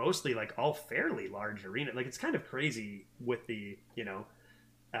these are mostly like all fairly large arena. Like it's kind of crazy with the,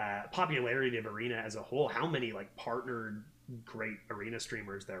 popularity of Arena as a whole, how many like partnered great Arena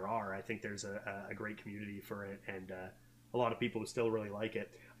streamers there are. I think there's a great community for it, and a lot of people who still really like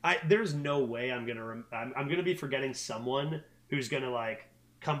it. There's no way I'm gonna be forgetting someone who's gonna like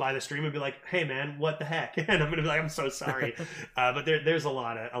come by the stream and be like, "Hey man, what the heck?" And I'm gonna be like, "I'm so sorry," but there's a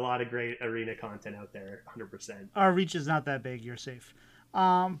lot of great Arena content out there, 100%. Our reach is not that big. You're safe.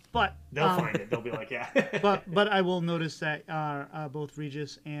 But they'll find it. They'll be like, "Yeah." but I will notice that both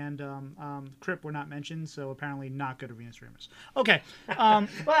Regis and Crip were not mentioned, so apparently not good Arena streamers. Okay. Well,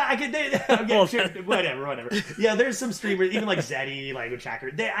 I could. Sure, whatever. Yeah, there's some streamers, even like Zeddy, Language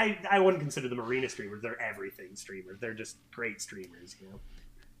Hacker. I wouldn't consider them Arena streamers. They're everything streamers. They're just great streamers, you know.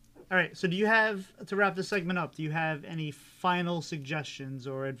 All right. So, do you have, to wrap this segment up, do you have any final suggestions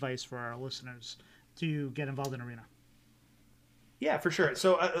or advice for our listeners to get involved in Arena? Yeah, for sure.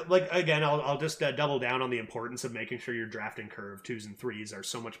 So, again, I'll just double down on the importance of making sure your drafting curve 2s and 3s are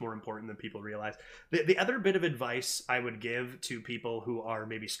so much more important than people realize. The other bit of advice I would give to people who are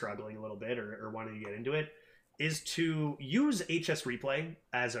maybe struggling a little bit or wanting to get into it is to use HS Replay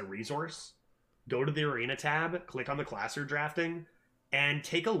as a resource. Go to the Arena tab, click on the class you're drafting, and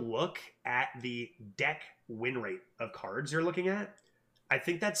take a look at the deck win rate of cards you're looking at. I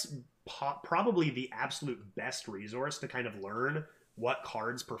think that's probably the absolute best resource to kind of learn what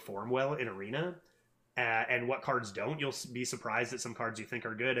cards perform well in Arena and what cards don't. You'll be surprised at some cards you think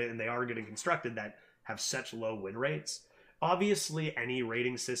are good, and they are good and constructed, that have such low win rates. Obviously, any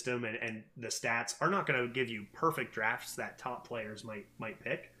rating system and the stats are not going to give you perfect drafts that top players might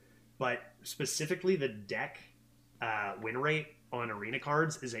pick, but specifically the deck win rate on Arena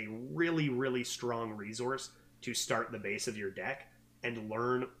cards is a really, really strong resource to start the base of your deck and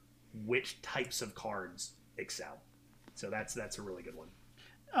learn which types of cards excel. So that's a really good one.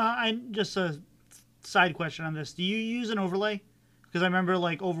 I just a side question on this. Do you use an overlay? Because I remember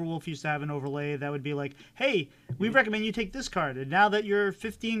like Overwolf used to have an overlay that would be like, "Hey, we recommend you take this card, and now that you're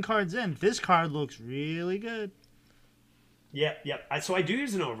 15 cards in, this card looks really good." Yep. So I do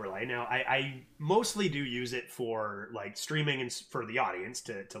use an overlay. Now, I mostly do use it for like streaming and for the audience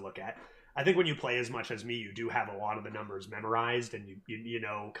to look at. I think when you play as much as me, you do have a lot of the numbers memorized, and you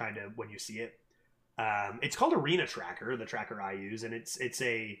know kind of when you see it. It's called Arena Tracker, the tracker I use, and it's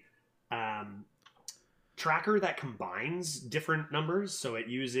a tracker that combines different numbers. So it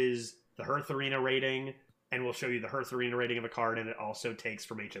uses the Hearth Arena rating, and will show you the Hearth Arena rating of a card, and it also takes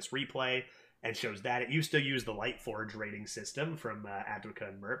from HS Replay and shows that. It used to use the Lightforge rating system from Adwica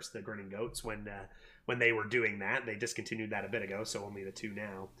and Merps, the Grinning Goats, when they were doing that. They discontinued that a bit ago, so only the two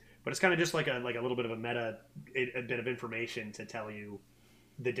now. But it's kind of just like a little bit of a bit of information to tell you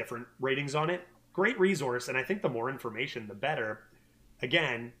the different ratings on it. Great resource, and I think the more information, the better.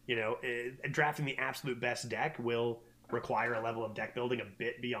 Again, drafting the absolute best deck will require a level of deck building a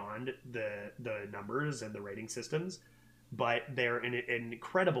bit beyond the numbers and the rating systems, but they're an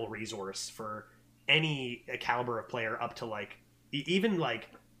incredible resource for any caliber of player up to like even like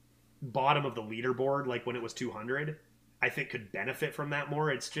bottom of the leaderboard, like when it was 200. I think could benefit from that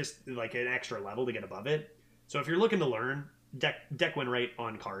more. It's just like an extra level to get above it. So if you're looking to learn, deck win rate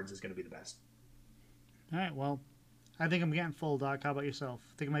on cards is going to be the best. All right, well, I think I'm getting full, Doc. How about yourself?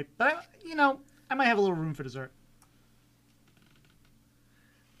 I think I might, but I might have a little room for dessert.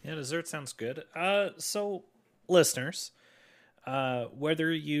 Yeah, dessert sounds good. So listeners,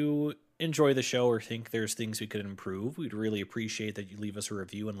 whether you enjoy the show or think there's things we could improve, we'd really appreciate that you leave us a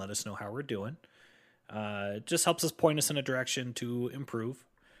review and let us know how we're doing. It just helps us point us in a direction to improve,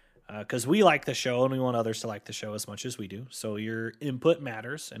 because we like the show and we want others to like the show as much as we do. So your input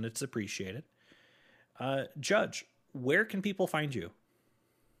matters and it's appreciated. Judge, where can people find you?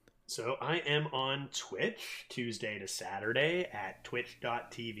 So I am on Twitch Tuesday to Saturday at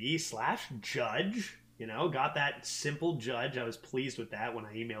twitch.tv/judge. Got that simple Judge. I was pleased with that when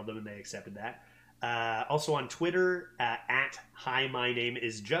I emailed them and they accepted that. Also on Twitter at Hi My Name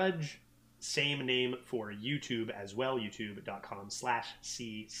Is Judge. Same name for YouTube as well,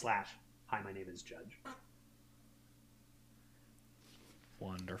 youtube.com/c/Hi My Name Is Judge.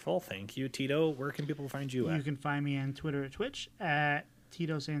 Wonderful. Thank you, Tito. Where can people find you at? You can find me on Twitter or Twitch at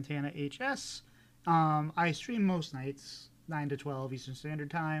Tito Santana HS. I stream most nights, 9 to 12 Eastern Standard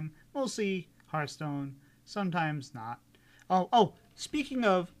Time, mostly Hearthstone, sometimes not. Oh, speaking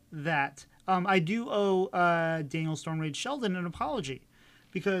of that, I do owe Daniel Stormrage Sheldon an apology,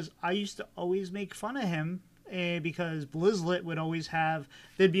 because I used to always make fun of him because Blizzlet would always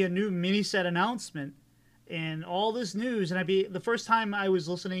there'd be a new mini set announcement and all this news, and the first time I was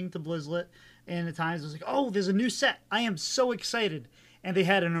listening to Blizzlet, and at times I was like, oh, there's a new set. I am so excited. And they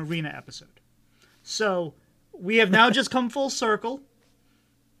had an Arena episode. So we have now just come full circle.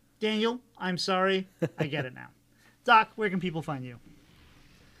 Daniel, I'm sorry. I get it now. Doc, where can people find you?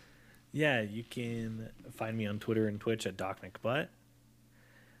 Yeah, you can find me on Twitter and Twitch at Doc McButt.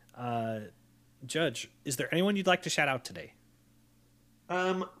 Judge, is there anyone you'd like to shout out today?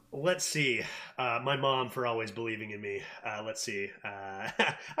 Let's see. My mom for always believing in me. Let's see.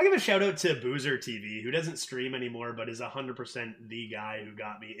 I'll give a shout out to Boozer TV, who doesn't stream anymore, but is 100% the guy who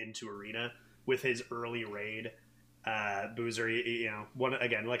got me into Arena with his early raid. Boozer, one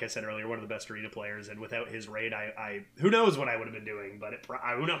again, like I said earlier, one of the best Arena players, and without his raid, I who knows what I would have been doing, but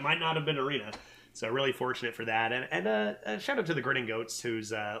might not have been Arena. So really fortunate for that, and a shout out to the Grinning Goats,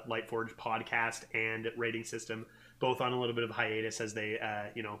 whose Lightforge podcast and rating system both on a little bit of hiatus as they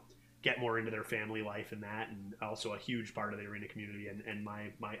get more into their family life and that, and also a huge part of the Arena community and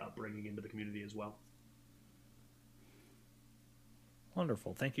my upbringing into the community as well.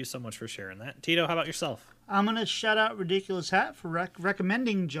 Wonderful. Thank you so much for sharing that. Tito, how about yourself? I'm going to shout out Ridiculous Hat for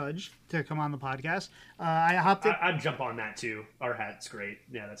recommending Judge to come on the podcast. I'd jump on that too. Our hat's great.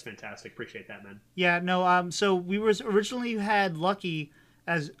 Yeah, that's fantastic. Appreciate that, man. Yeah, no, so we originally had Lucky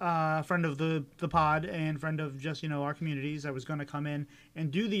as a friend of the pod and friend of just, our communities. I was going to come in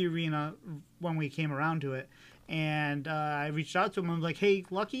and do the Arena when we came around to it. And I reached out to him. I'm like, hey,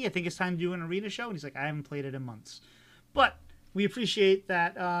 Lucky, I think it's time to do an Arena show. And he's like, I haven't played it in months. But we appreciate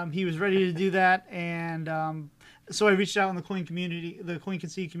that he was ready to do that, and so I reached out in the Coin community, the Coin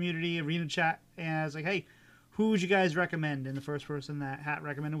Concede community, Arena chat, and I was like, "Hey, who would you guys recommend?" And the first person that Hat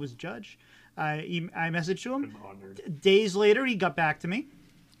recommended was Judge. I messaged to him. I'm honored. Days later, he got back to me,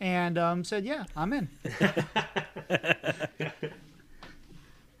 and said, "Yeah, I'm in."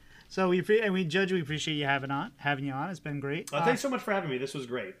 So Judge, we appreciate you having you on. It's been great. Thanks so much for having me. This was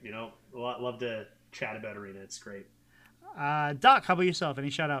great. Love to chat about Arena. It's great. Doc, how about yourself? Any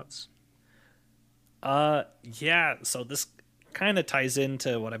shout outs? Yeah, so this kind of ties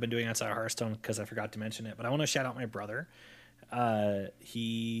into what I've been doing outside of Hearthstone because I forgot to mention it, but I want to shout out my brother.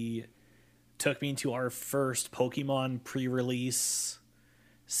 He took me to our first Pokemon pre-release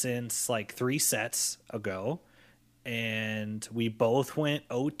since like 3 sets ago, and we both went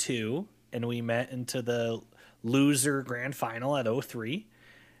 0-2, and we met into the loser grand final at 0-3,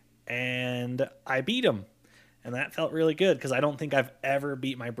 and I beat him. And that felt really good because I don't think I've ever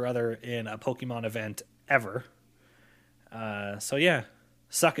beat my brother in a Pokemon event ever. So yeah,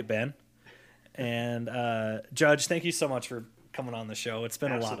 suck it, Ben. And Judge, thank you so much for coming on the show. It's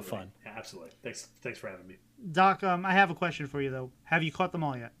been a lot of fun. Yeah, absolutely. Thanks for having me. Doc, I have a question for you though. Have you caught them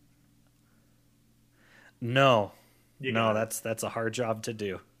all yet? No, that's a hard job to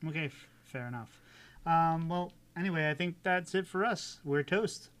do. Okay, fair enough. Well, anyway, I think that's it for us. We're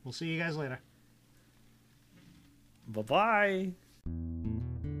toast. We'll see you guys later. Bye-bye.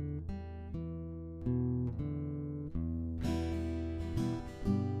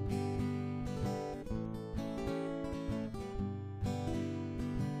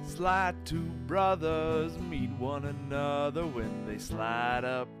 Slide two brothers meet one another when they slide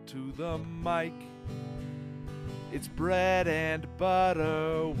up to the mic. It's bread and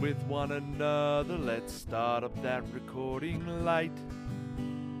butter with one another. Let's start up that recording light.